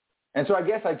 And so I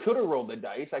guess I could have rolled the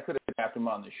dice. I could have tapped him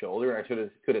on the shoulder. I could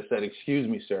have said, "Excuse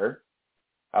me, sir.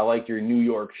 I like your New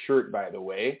York shirt, by the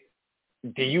way.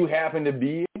 Do you happen to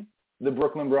be the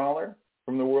Brooklyn Brawler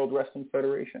from the World Wrestling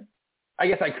Federation? I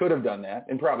guess I could have done that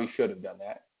and probably should have done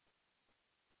that.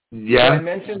 Yeah. Did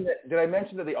I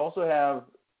mention that they also have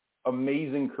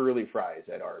amazing curly fries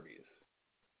at Arby's?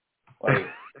 Like,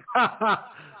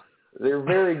 they're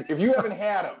very. If you haven't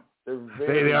had them,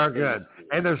 they are good,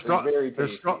 and their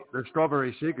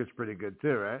strawberry shake is pretty good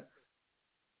too, right?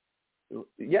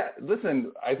 Yeah,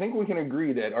 listen, I think we can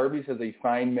agree that Arby's has a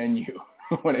fine menu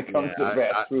when it comes to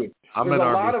fast food. There's a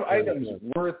lot of items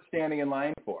worth standing in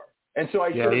line for, and so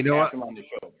I should have tapped them on the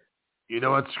shoulder. You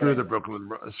know what? Screw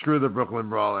the Brooklyn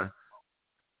Brawler.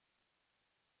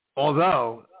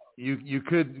 Although you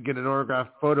could get an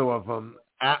autographed photo of him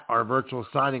at our virtual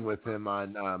signing with him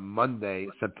on Monday,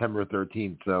 September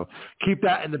 13th. So keep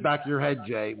that in the back of your head,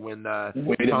 Jay, when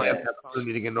you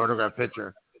need to get an autographed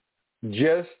picture.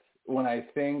 Just when I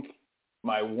think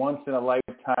my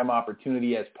once-in-a-lifetime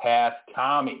opportunity has passed,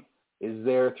 Tommy is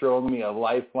there throwing me a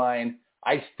lifeline.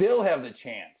 I still have the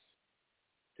chance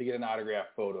to get an autographed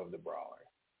photo of the Brawler.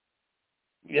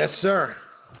 Yes, sir.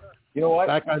 You know what?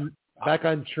 Back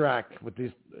on track with these.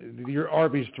 Your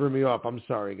Arby's threw me off. I'm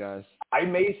sorry, guys. I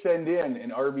may send in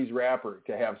an Arby's wrapper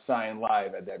to have signed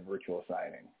live at that virtual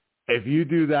signing. If you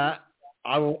do that,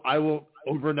 I will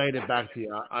overnight it back to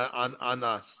you on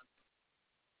us.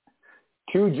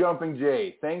 Q Jumping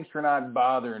Jay, thanks for not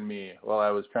bothering me while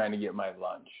I was trying to get my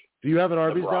lunch. Do you have an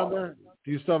Arby's down there?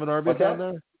 Do you still have an Arby's down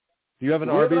there? Do you have an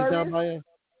Arby's down by you?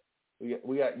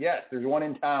 We got yes. There's one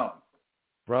in town.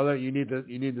 Brother, you need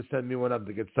to send me one up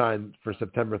to get signed for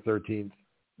September 13th.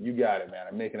 You got it, man.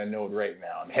 I'm making a note right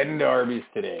now. I'm heading to Arby's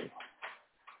today.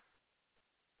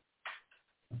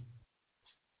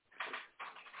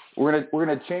 We're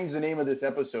gonna change the name of this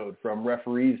episode from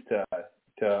referees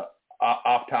to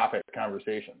off-topic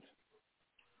conversations.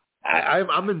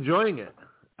 I'm enjoying it.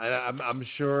 I'm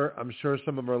sure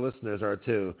some of our listeners are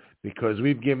too, because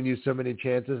we've given you so many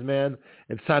chances, man.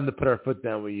 It's time to put our foot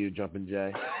down with you, Jumpin'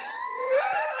 Jay.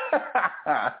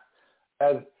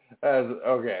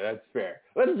 Okay, that's fair.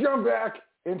 Let's jump back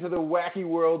into the wacky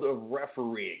world of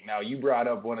refereeing. Now, you brought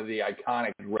up one of the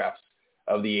iconic refs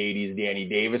of the 80s, Danny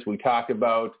Davis. We talked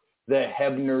about the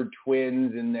Hebner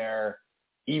twins and their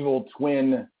evil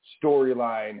twin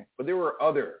storyline, but there were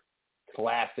other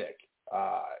classic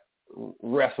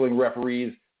wrestling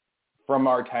referees from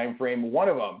our time frame. One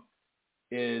of them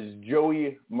is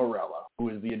Joey Morella, who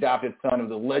is the adopted son of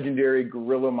the legendary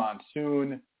Gorilla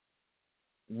Monsoon.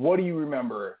 What do you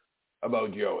remember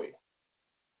about Joey?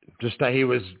 Just that he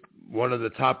was one of the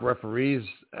top referees.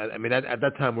 I mean, at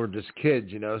that time, we were just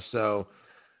kids, so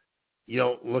you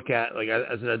don't look at, like,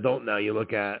 as an adult now, you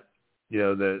look at,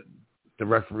 the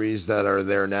referees that are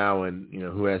there now and,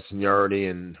 who has seniority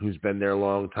and who's been there a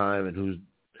long time and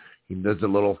he does the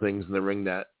little things in the ring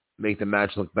that make the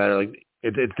match look better. Like,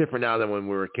 it's different now than when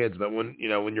we were kids, but when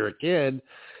you're a kid,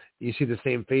 you see the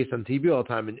same face on TV all the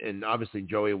time, and obviously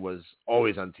Joey was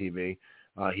always on TV.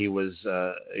 He was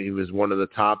one of the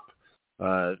top,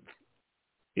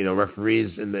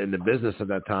 referees in the business at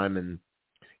that time. And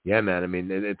yeah, man, I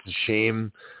mean, it's a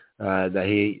shame how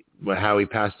he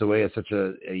passed away at such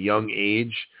a young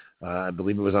age. I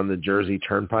believe it was on the Jersey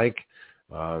Turnpike.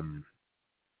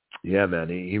 Yeah, man,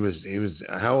 he was.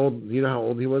 How old? Do you know how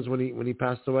old he was when he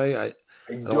passed away? I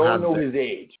don't know his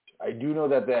age. I do know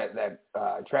that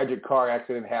tragic car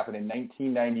accident happened in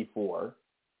 1994.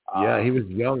 Yeah, he was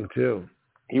young too.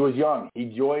 He was young. He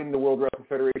joined the World Wrestling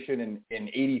Federation in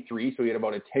 83, so he had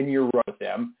about a 10-year run with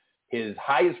them. His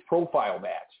highest profile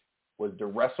match was the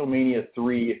WrestleMania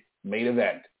 3 main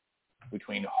event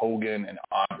between Hogan and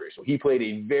Andre. So he played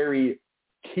a very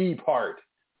key part.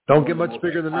 Don't get much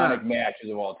bigger than that. Iconic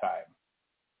matches of all time.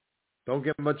 Don't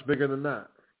get much bigger than that.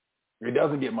 It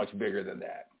doesn't get much bigger than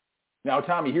that. Now,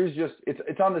 Tommy,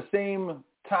 it's on the same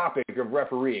topic of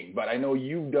refereeing, but I know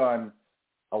you've done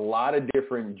a lot of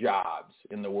different jobs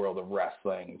in the world of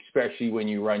wrestling, especially when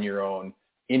you run your own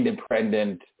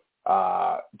independent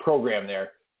program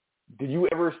there. Did you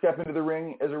ever step into the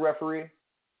ring as a referee?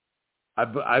 I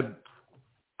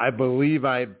believe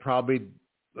I probably,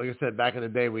 like I said, back in the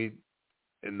day,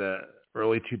 in the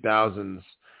early 2000s,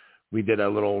 we did a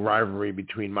little rivalry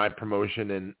between my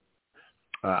promotion and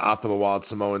Off the Wild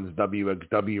Samoans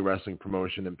WXW wrestling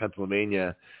promotion in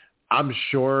Pennsylvania. I'm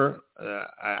sure,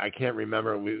 I can't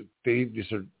remember. They used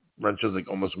to run shows like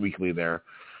almost weekly there.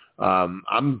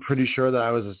 I'm pretty sure that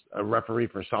I was a referee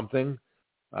for something.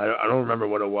 I don't remember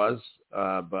what it was,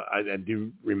 but I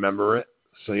do remember it.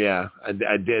 So yeah,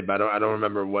 I did, but I don't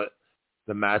remember what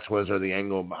the match was or the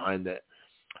angle behind it.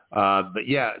 But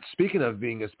yeah, speaking of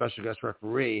being a special guest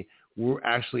referee, we're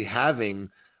actually having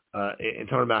and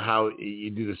talking about how you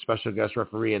do the special guest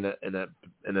referee in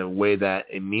a way that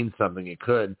it means something, it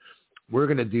could. We're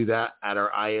going to do that at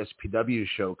our ISPW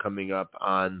show coming up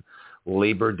on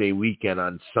Labor Day weekend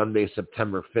on Sunday,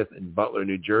 September 5th in Butler,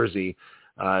 New Jersey.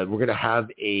 We're going to have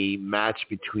a match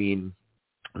between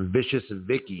Vicious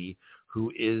Vicky,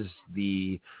 who is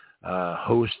the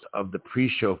host of the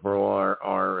pre-show for all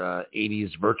our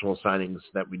 80s virtual signings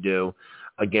that we do,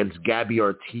 against Gabby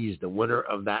Ortiz. The winner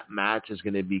of that match is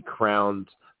going to be crowned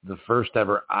the first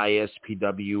ever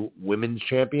ISPW women's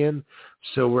champion.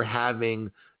 So we're having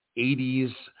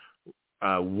 80s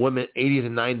and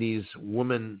 90s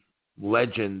woman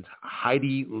legend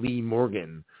Heidi Lee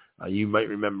Morgan. You might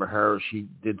remember her. She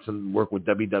did some work with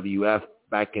WWF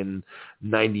back in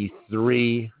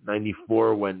 93,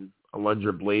 94 when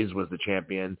Alundra Blaze was the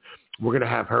champion. We're going to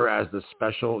have her as the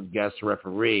special guest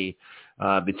referee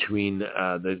between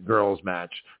the girls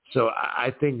match. So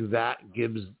I think that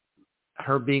gives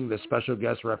her being the special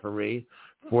guest referee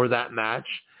for that match.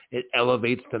 It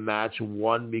elevates the match,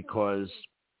 one, because,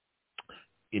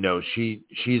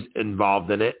 she's involved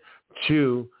in it.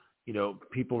 Two,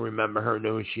 people remember her,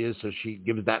 know who she is, so she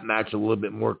gives that match a little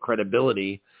bit more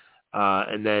credibility.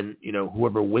 And then,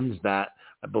 whoever wins that,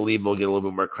 I believe will get a little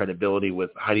bit more credibility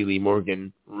with Heidi Lee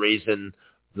Morgan raising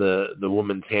the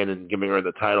woman's hand and giving her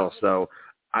the title. So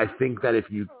I think that if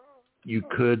you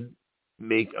could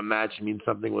make a match mean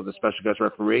something with a special guest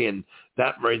referee, and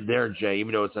that right there, Jay,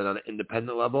 even though it's on an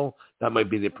independent level, that might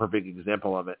be the perfect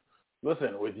example of it.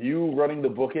 Listen, with you running the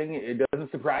booking, it doesn't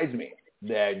surprise me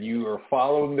that you are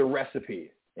following the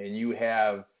recipe and you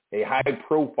have a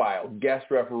high-profile guest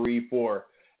referee for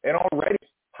an already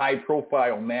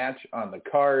high-profile match on the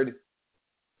card.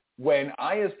 When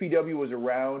ISPW was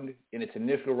around in its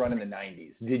initial run in the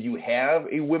 90s, did you have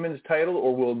a women's title,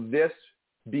 or will this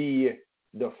be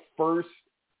the first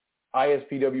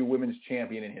ISPW women's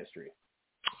champion in history?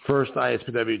 First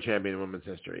ISPW champion in women's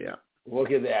history, yeah.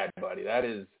 Look at that, buddy.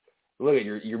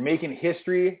 You're making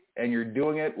history, and you're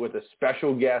doing it with a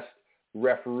special guest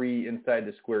referee inside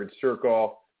the squared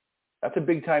circle. That's a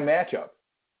big-time matchup.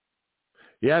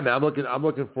 Yeah, man, I'm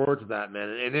looking forward to that, man.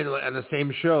 And then on the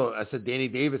same show, I said Danny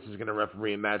Davis is going to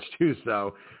referee a match too.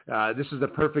 So this is the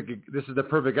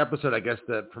perfect episode, I guess,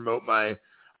 to promote my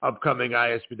upcoming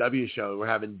ISPW show. We're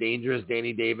having Dangerous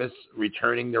Danny Davis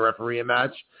returning to referee a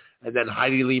match, and then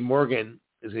Heidi Lee Morgan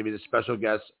is going to be the special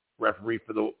guest referee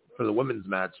for the women's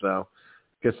match. So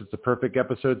I guess it's a perfect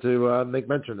episode to make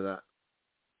mention of that.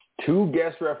 2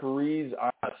 guest referees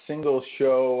on a single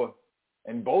show,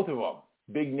 and both of them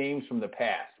big names from the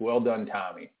past. Well done,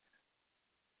 Tommy.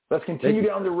 Let's continue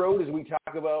down the road as we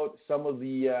talk about some of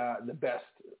the best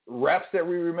reps that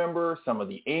we remember, some of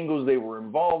the angles they were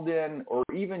involved in, or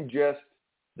even just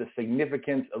the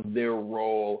significance of their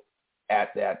role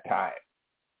at that time.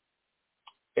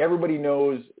 Everybody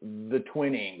knows the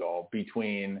twin angle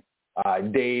between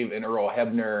Dave and Earl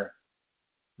Hebner.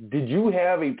 Did you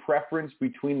have a preference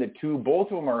between the two?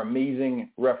 Both of them are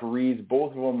amazing referees.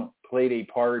 Both of them played a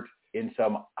part in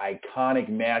some iconic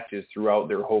matches throughout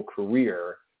their whole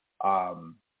career.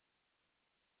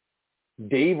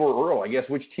 Dave or Earl? I guess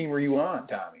which team were you on,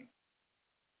 Tommy?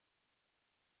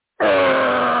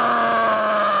 Earl.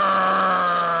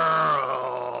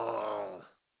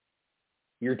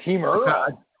 Your team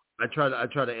Earl? I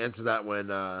tried to answer that when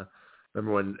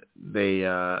remember when they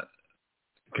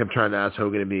kept trying to ask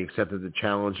Hogan if he accepted the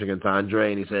challenge against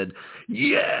Andre, and he said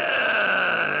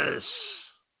yes.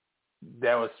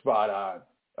 That was spot on.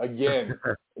 Again,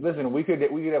 listen, we could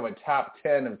have a top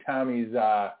 10 of Tommy's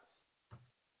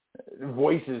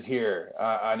voices here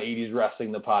on 80s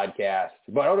Wrestling, the podcast.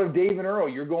 But out of Dave and Earl,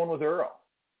 you're going with Earl.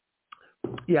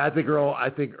 Yeah, I think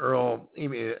Earl,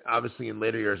 even obviously in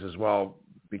later years as well,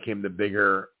 became the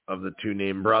bigger of the two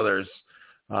named brothers.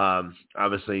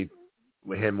 Obviously,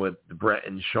 with him with Brett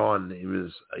and Sean, he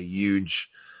was a huge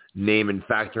name and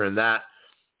factor in that.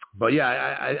 But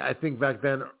yeah, I think back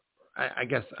then, I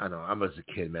guess, I don't know, I was a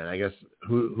kid, man. I guess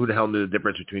who the hell knew the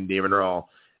difference between Dave and Earl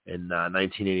in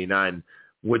 1989,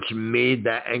 which made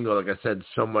that angle, like I said,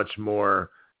 so much more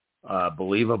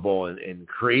believable and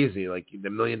crazy. Like the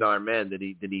 $1 Million Man, did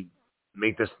he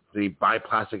make this? Did he buy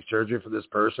plastic surgery for this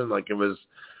person? Like it was,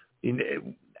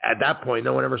 at that point,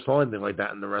 no one ever saw anything like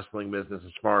that in the wrestling business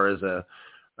as far as a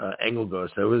angle goes.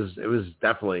 So it was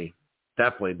definitely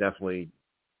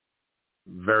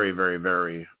very, very,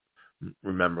 very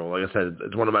memorable. Like I said,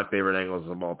 it's one of my favorite angles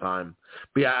of all time.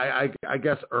 But yeah, I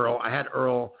guess Earl. I had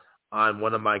Earl on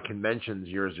one of my conventions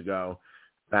years ago,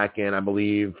 back in I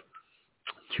believe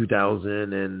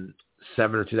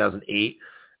 2007 or 2008,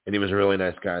 and he was a really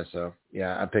nice guy. So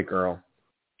yeah, I pick Earl.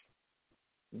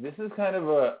 this is kind of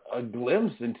a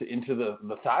glimpse into the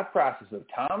thought process of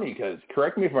Tommy, because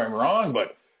correct me if I'm wrong,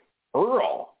 but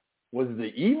Earl was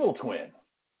the evil twin.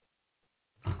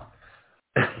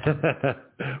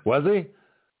 Was he?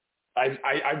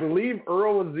 I believe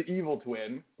Earl was the evil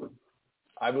twin.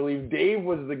 I believe Dave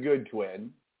was the good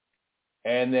twin.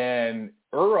 And then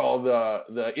Earl,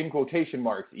 the in quotation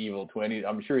marks evil twin,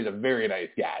 I'm sure he's a very nice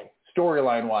guy.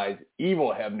 Storyline-wise,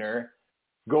 evil Hebner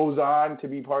goes on to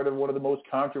be part of one of the most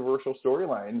controversial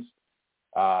storylines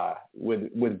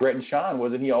with Brett and Sean.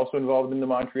 Wasn't he also involved in the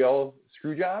Montreal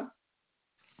screw job?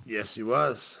 Yes, he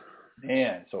was.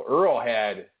 Man, so Earl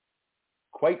had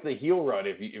quite the heel run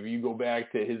if you go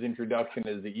back to his introduction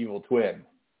as the evil twin.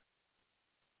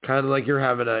 Kind of like you're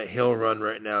having a heel run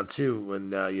right now, too,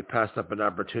 when you passed up an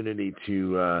opportunity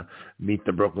to meet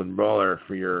the Brooklyn Brawler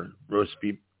for your roast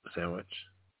beef sandwich.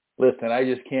 Listen, I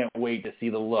just can't wait to see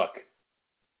the look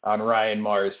on Ryan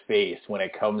Marr's face when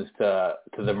it comes to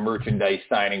the merchandise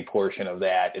signing portion of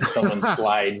that, and someone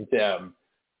slides them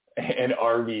an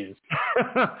Arby's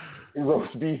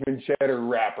roast beef and cheddar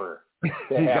wrapper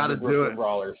to have the Brooklyn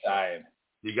Brawler sign.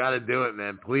 You got to do it,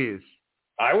 man, please.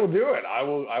 I will do it. I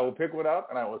will pick one up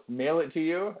and I will mail it to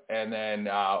you, and then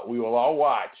we will all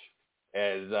watch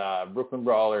as Brooklyn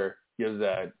Brawler gives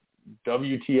a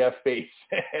WTF face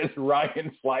as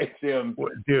Ryan slides him.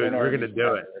 Dude, we're gonna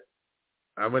do it.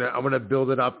 I'm gonna build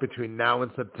it up between now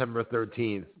and September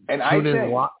 13th. And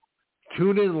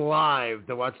tune in live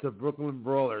to watch the Brooklyn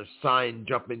Brawler sign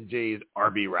Jumpin' Jay's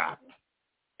RB wrap.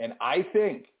 And I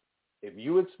think if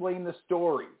you explain the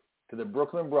story to the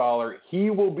Brooklyn Brawler, he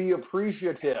will be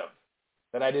appreciative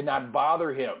that I did not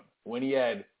bother him when he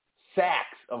had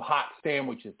sacks of hot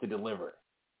sandwiches to deliver.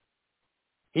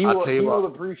 He will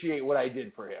appreciate what I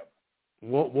did for him.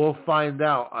 We'll find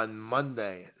out on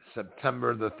Monday,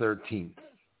 September the 13th.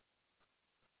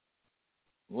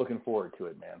 Looking forward to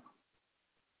it, man.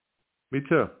 Me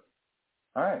too.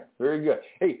 All right, very good.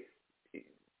 Hey,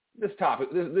 this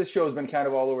show has been kind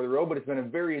of all over the road, but it's been a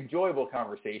very enjoyable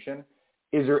conversation.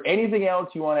 Is there anything else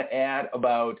you want to add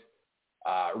about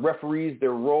referees,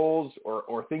 their roles,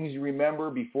 or things you remember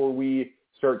before we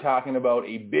start talking about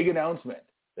a big announcement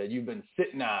that you've been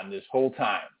sitting on this whole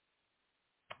time?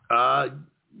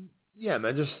 Yeah,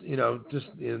 man.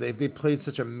 They played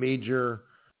such a major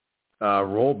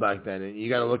role back then, and you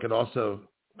got to look at also,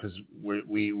 because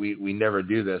we never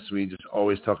do this. We just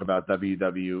always talk about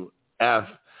WWF.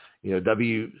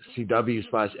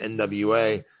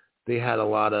 WCW/NWA. They had a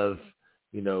lot of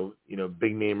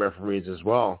big name referees as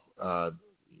well.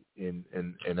 And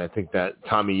I think that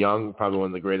Tommy Young, probably one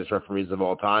of the greatest referees of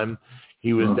all time,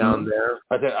 he was down there.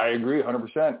 I agree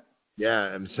 100%.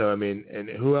 Yeah, and so and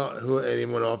who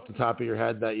anyone off the top of your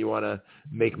head that you want to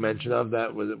make mention of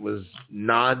that was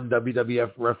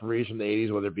non-WWF referees from the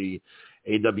 80s, whether it be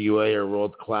AWA or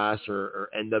World Class or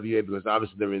NWA, because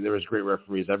obviously there was great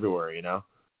referees everywhere,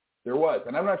 There was,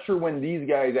 and I'm not sure when these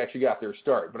guys actually got their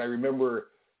start, but I remember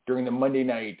during the Monday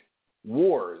Night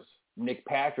Wars, Nick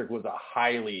Patrick was a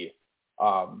highly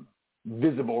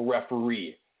visible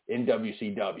referee in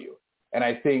WCW. And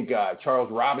I think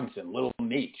Charles Robinson, Little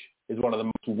Nate, is one of the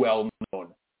most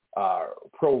well-known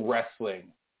pro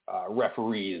wrestling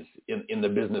referees in the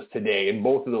business today. And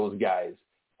both of those guys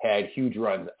had huge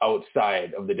runs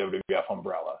outside of the WWF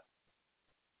umbrella.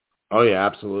 Oh, yeah,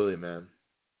 absolutely, man.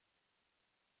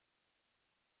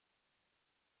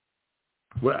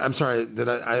 Well, I'm sorry. Did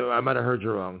I might have heard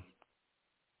you wrong.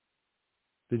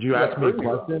 Did you ask me a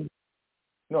question?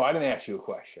 No, I didn't ask you a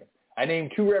question. I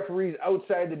named two referees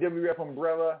outside the WWF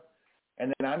umbrella,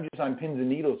 and then I'm just on pins and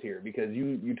needles here because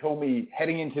you told me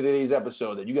heading into today's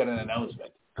episode that you got an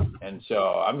announcement. And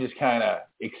so I'm just kind of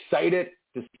excited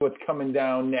to see what's coming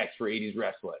down next for 80s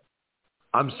wrestling.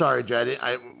 I'm sorry, Jed.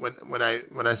 When I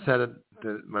said it,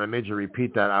 when I made you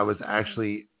repeat that, I was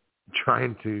actually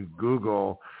trying to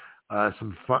Google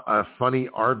some funny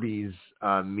Arby's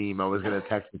meme. I was going to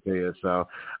text it to you, so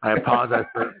I apologize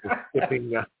for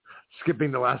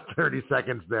skipping the last 30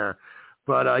 seconds there.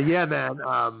 But yeah, man.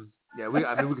 We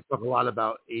could talk a lot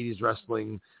about 80s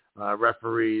wrestling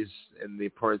referees and the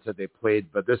importance that they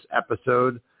played. But this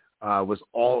episode was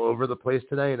all over the place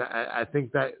today, and I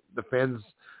think that the fans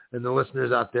and the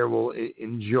listeners out there will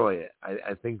enjoy it.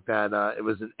 I think that it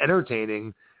was an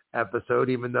entertaining episode,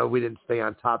 even though we didn't stay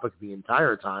on topic the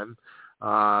entire time,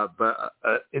 but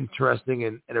interesting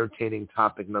and entertaining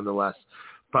topic nonetheless.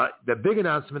 But the big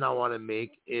announcement I want to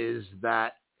make is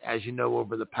that, as you know,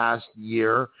 over the past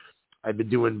year, I've been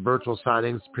doing virtual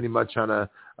signings pretty much on a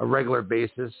regular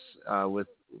basis with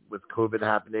with COVID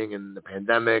happening and the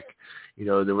pandemic,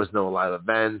 there was no live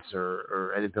events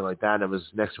or anything like that. It was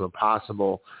next to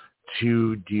impossible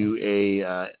to do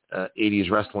a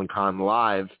 80s Wrestling Con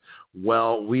live.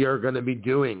 Well, we are going to be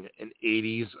doing an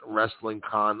 80s Wrestling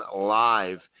Con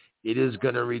live. It is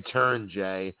going to return,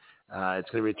 Jay. It's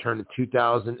going to return in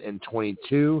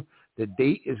 2022. The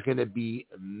date is going to be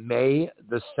May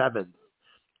the 7th,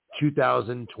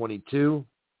 2022.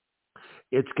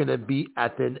 It's going to be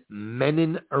at the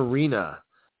Menin Arena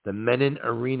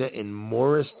in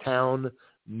Morristown,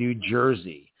 New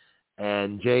Jersey.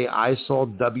 And, Jay, I saw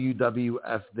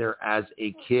WWF there as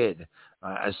a kid.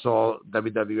 I saw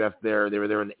WWF there. They were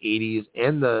there in the 80s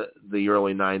and the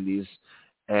early 90s.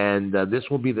 And this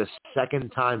will be the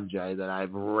second time, Jay, that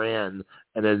I've ran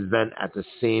an event at the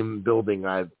same building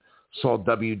I saw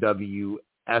WWF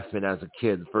in as a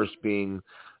kid, first being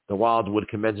the Wildwood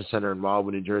Convention Center in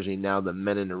Wildwood, New Jersey, now the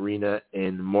Menin Arena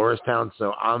in Morristown.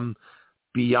 So I'm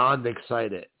beyond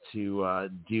excited to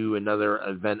do another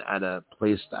event at a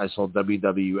place I saw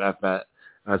WWF at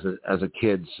as a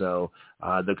kid. So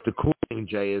the cool thing,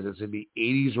 Jay, is it's going to be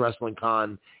 80s Wrestling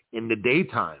Con in the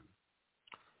daytime.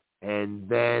 And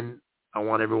then I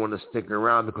want everyone to stick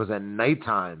around because at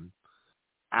nighttime,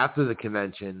 after the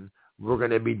convention, we're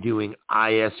going to be doing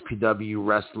ISPW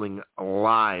Wrestling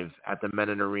live at the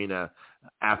Menin Arena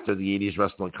after the 80s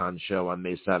Wrestling Con show on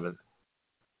May 7th.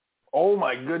 Oh,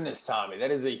 my goodness, Tommy.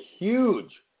 That is a huge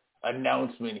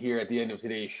announcement here at the end of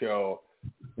today's show.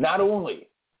 Not only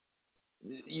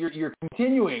you're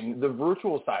continuing the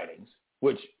virtual sightings,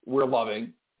 which we're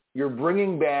loving. You're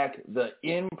bringing back the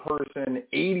in-person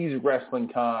 80s Wrestling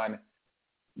Con.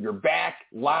 You're back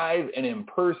live and in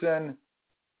person.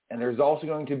 And there's also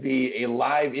going to be a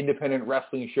live independent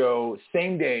wrestling show,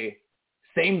 same day,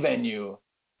 same venue.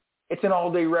 It's an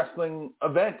all-day wrestling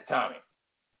event, Tommy.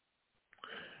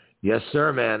 Yes,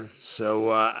 sir, man. So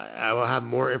I will have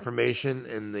more information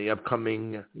in the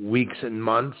upcoming weeks and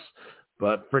months.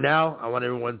 But for now, I want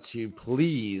everyone to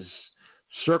please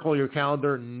circle your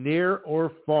calendar near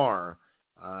or far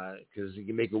because you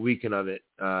can make a weekend of it.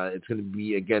 It's going to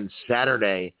be, again,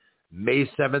 Saturday, May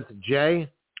 7th. Jay,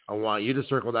 I want you to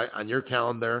circle that on your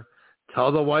calendar.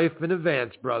 Tell the wife in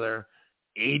advance, brother.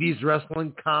 80s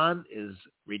Wrestling Con is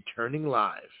returning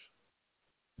live.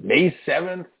 May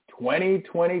 7th,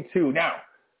 2022. Now,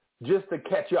 just to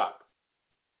catch up,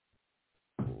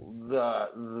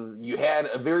 you had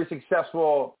a very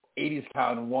successful 80s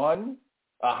Con 1,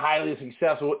 a highly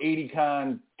successful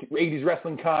 80s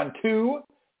Wrestling Con 2,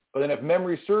 but then if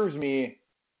memory serves me,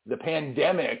 the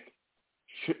pandemic,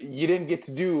 you didn't get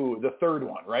to do the third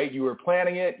one, right? You were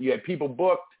planning it, you had people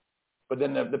booked, but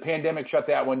then the pandemic shut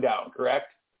that one down, correct?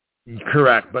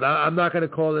 Correct, but I'm not going to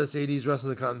call this 80s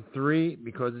Wrestling Con 3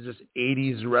 because it's just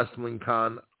 80s Wrestling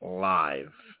Con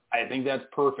Live. I think that's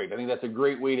perfect. I think that's a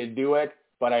great way to do it,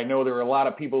 but I know there are a lot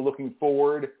of people looking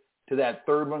forward to that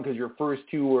third one because your first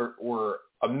two were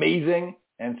amazing,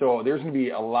 and so there's going to be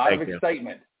a lot of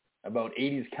excitement about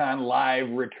 80s Con Live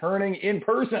returning in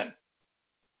person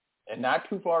and not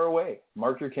too far away.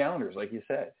 Mark your calendars, like you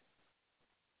said.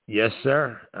 Yes,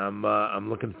 sir. I'm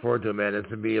looking forward to it, man. It's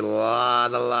going to be a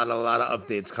lot of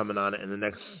updates coming on it in the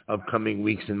next upcoming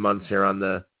weeks and months here on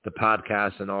the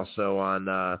podcast and also on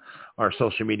our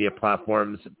social media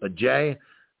platforms. But, Jay,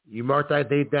 you mark that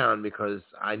date down because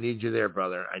I need you there,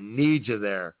 brother. I need you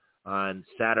there on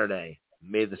Saturday,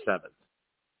 May the 7th.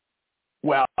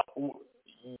 Well,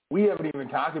 we haven't even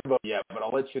talked about it yet, but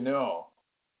I'll let you know.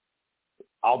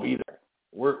 I'll be there.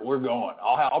 We're going.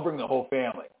 I'll bring the whole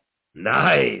family.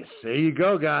 Nice. There you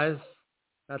go, guys.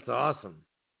 That's awesome.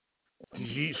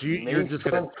 You're just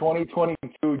going to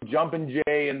 2022, Jumpin'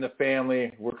 Jay and the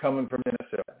family. We're coming from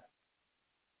Minnesota.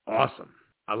 Awesome.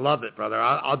 I love it, brother.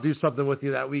 I'll do something with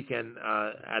you that weekend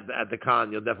at the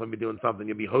con. You'll definitely be doing something.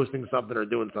 You'll be hosting something or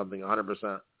doing something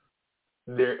 100%.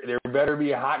 There better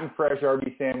be hot and fresh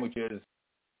RB sandwiches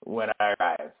when I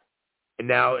arrive. And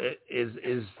now, is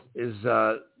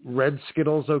red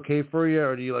Skittles okay for you,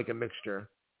 or do you like a mixture?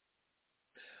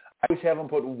 I always have them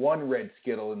put one red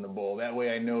Skittle in the bowl. That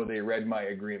way I know they read my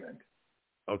agreement.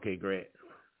 Okay, great.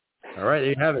 All right, there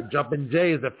you have it. Jumpin'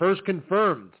 Jay is the first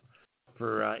confirmed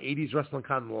for 80s Wrestling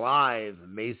Con Live,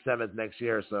 May 7th next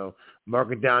year. So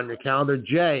mark it down in your calendar.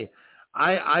 Jay,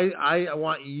 I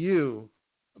want you,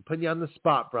 I'm putting you on the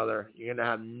spot, brother. You're going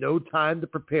to have no time to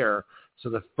prepare. So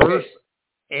the first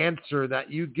answer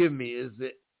that you give me is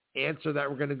the answer that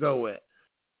we're going to go with.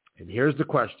 And here's the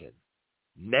question.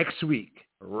 Next week,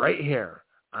 right here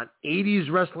on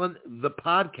 80s Wrestling, the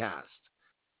podcast,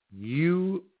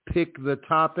 you pick the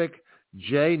topic.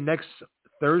 Jay, next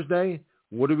Thursday,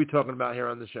 what are we talking about here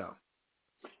on the show?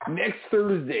 Next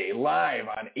Thursday, live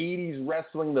on 80s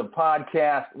Wrestling, the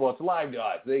podcast. Well, it's live to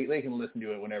us. They can listen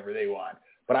to it whenever they want.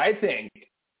 But I think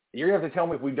you're going to have to tell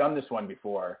me if we've done this one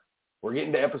before. We're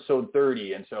getting to episode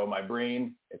 30, and so my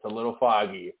brain, it's a little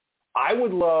foggy. I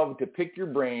would love to pick your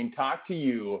brain, talk to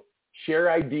you,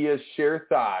 share ideas, share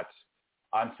thoughts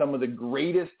on some of the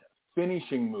greatest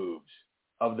finishing moves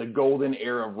of the golden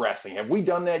era of wrestling. Have we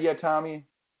done that yet, Tommy?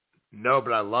 No,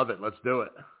 but I love it. Let's do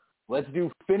it. Let's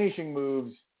do finishing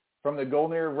moves from the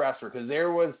golden era of wrestling, because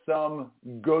there was some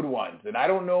good ones. And I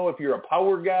don't know if you're a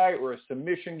power guy or a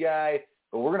submission guy,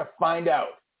 but we're going to find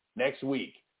out next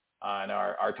week on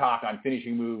our talk on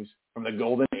finishing moves from the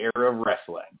golden era of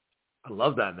wrestling. I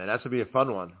love that, man. That should be a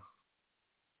fun one.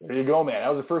 There you go, man. That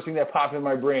was the first thing that popped in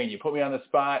my brain. You put me on the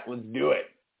spot. Let's do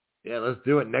it. Yeah, let's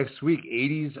do it next week.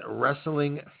 80s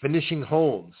Wrestling Finishing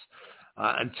Holds.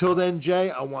 Until then,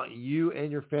 Jay, I want you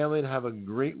and your family to have a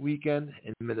great weekend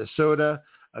in Minnesota.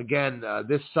 Again,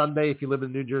 this Sunday, if you live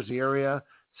in the New Jersey area,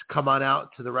 come on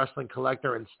out to the Wrestling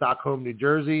Collector in Stockholm, New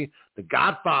Jersey. The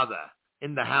Godfather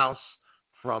in the house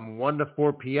from 1 to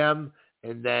 4 p.m.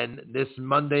 And then this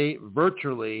Monday,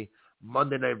 virtually,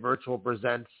 Monday Night Virtual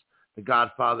presents The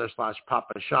Godfather /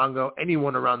 Papa Shango.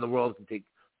 Anyone around the world can take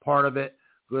part of it.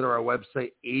 Go to our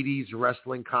website,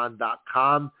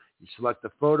 80swrestlingcon.com. You select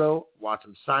the photo, watch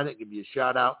them sign it, give you a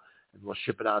shout out, and we'll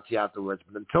ship it out to you afterwards.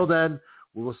 But until then,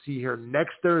 we will see you here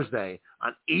next Thursday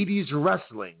on 80s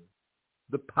Wrestling,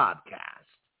 the podcast.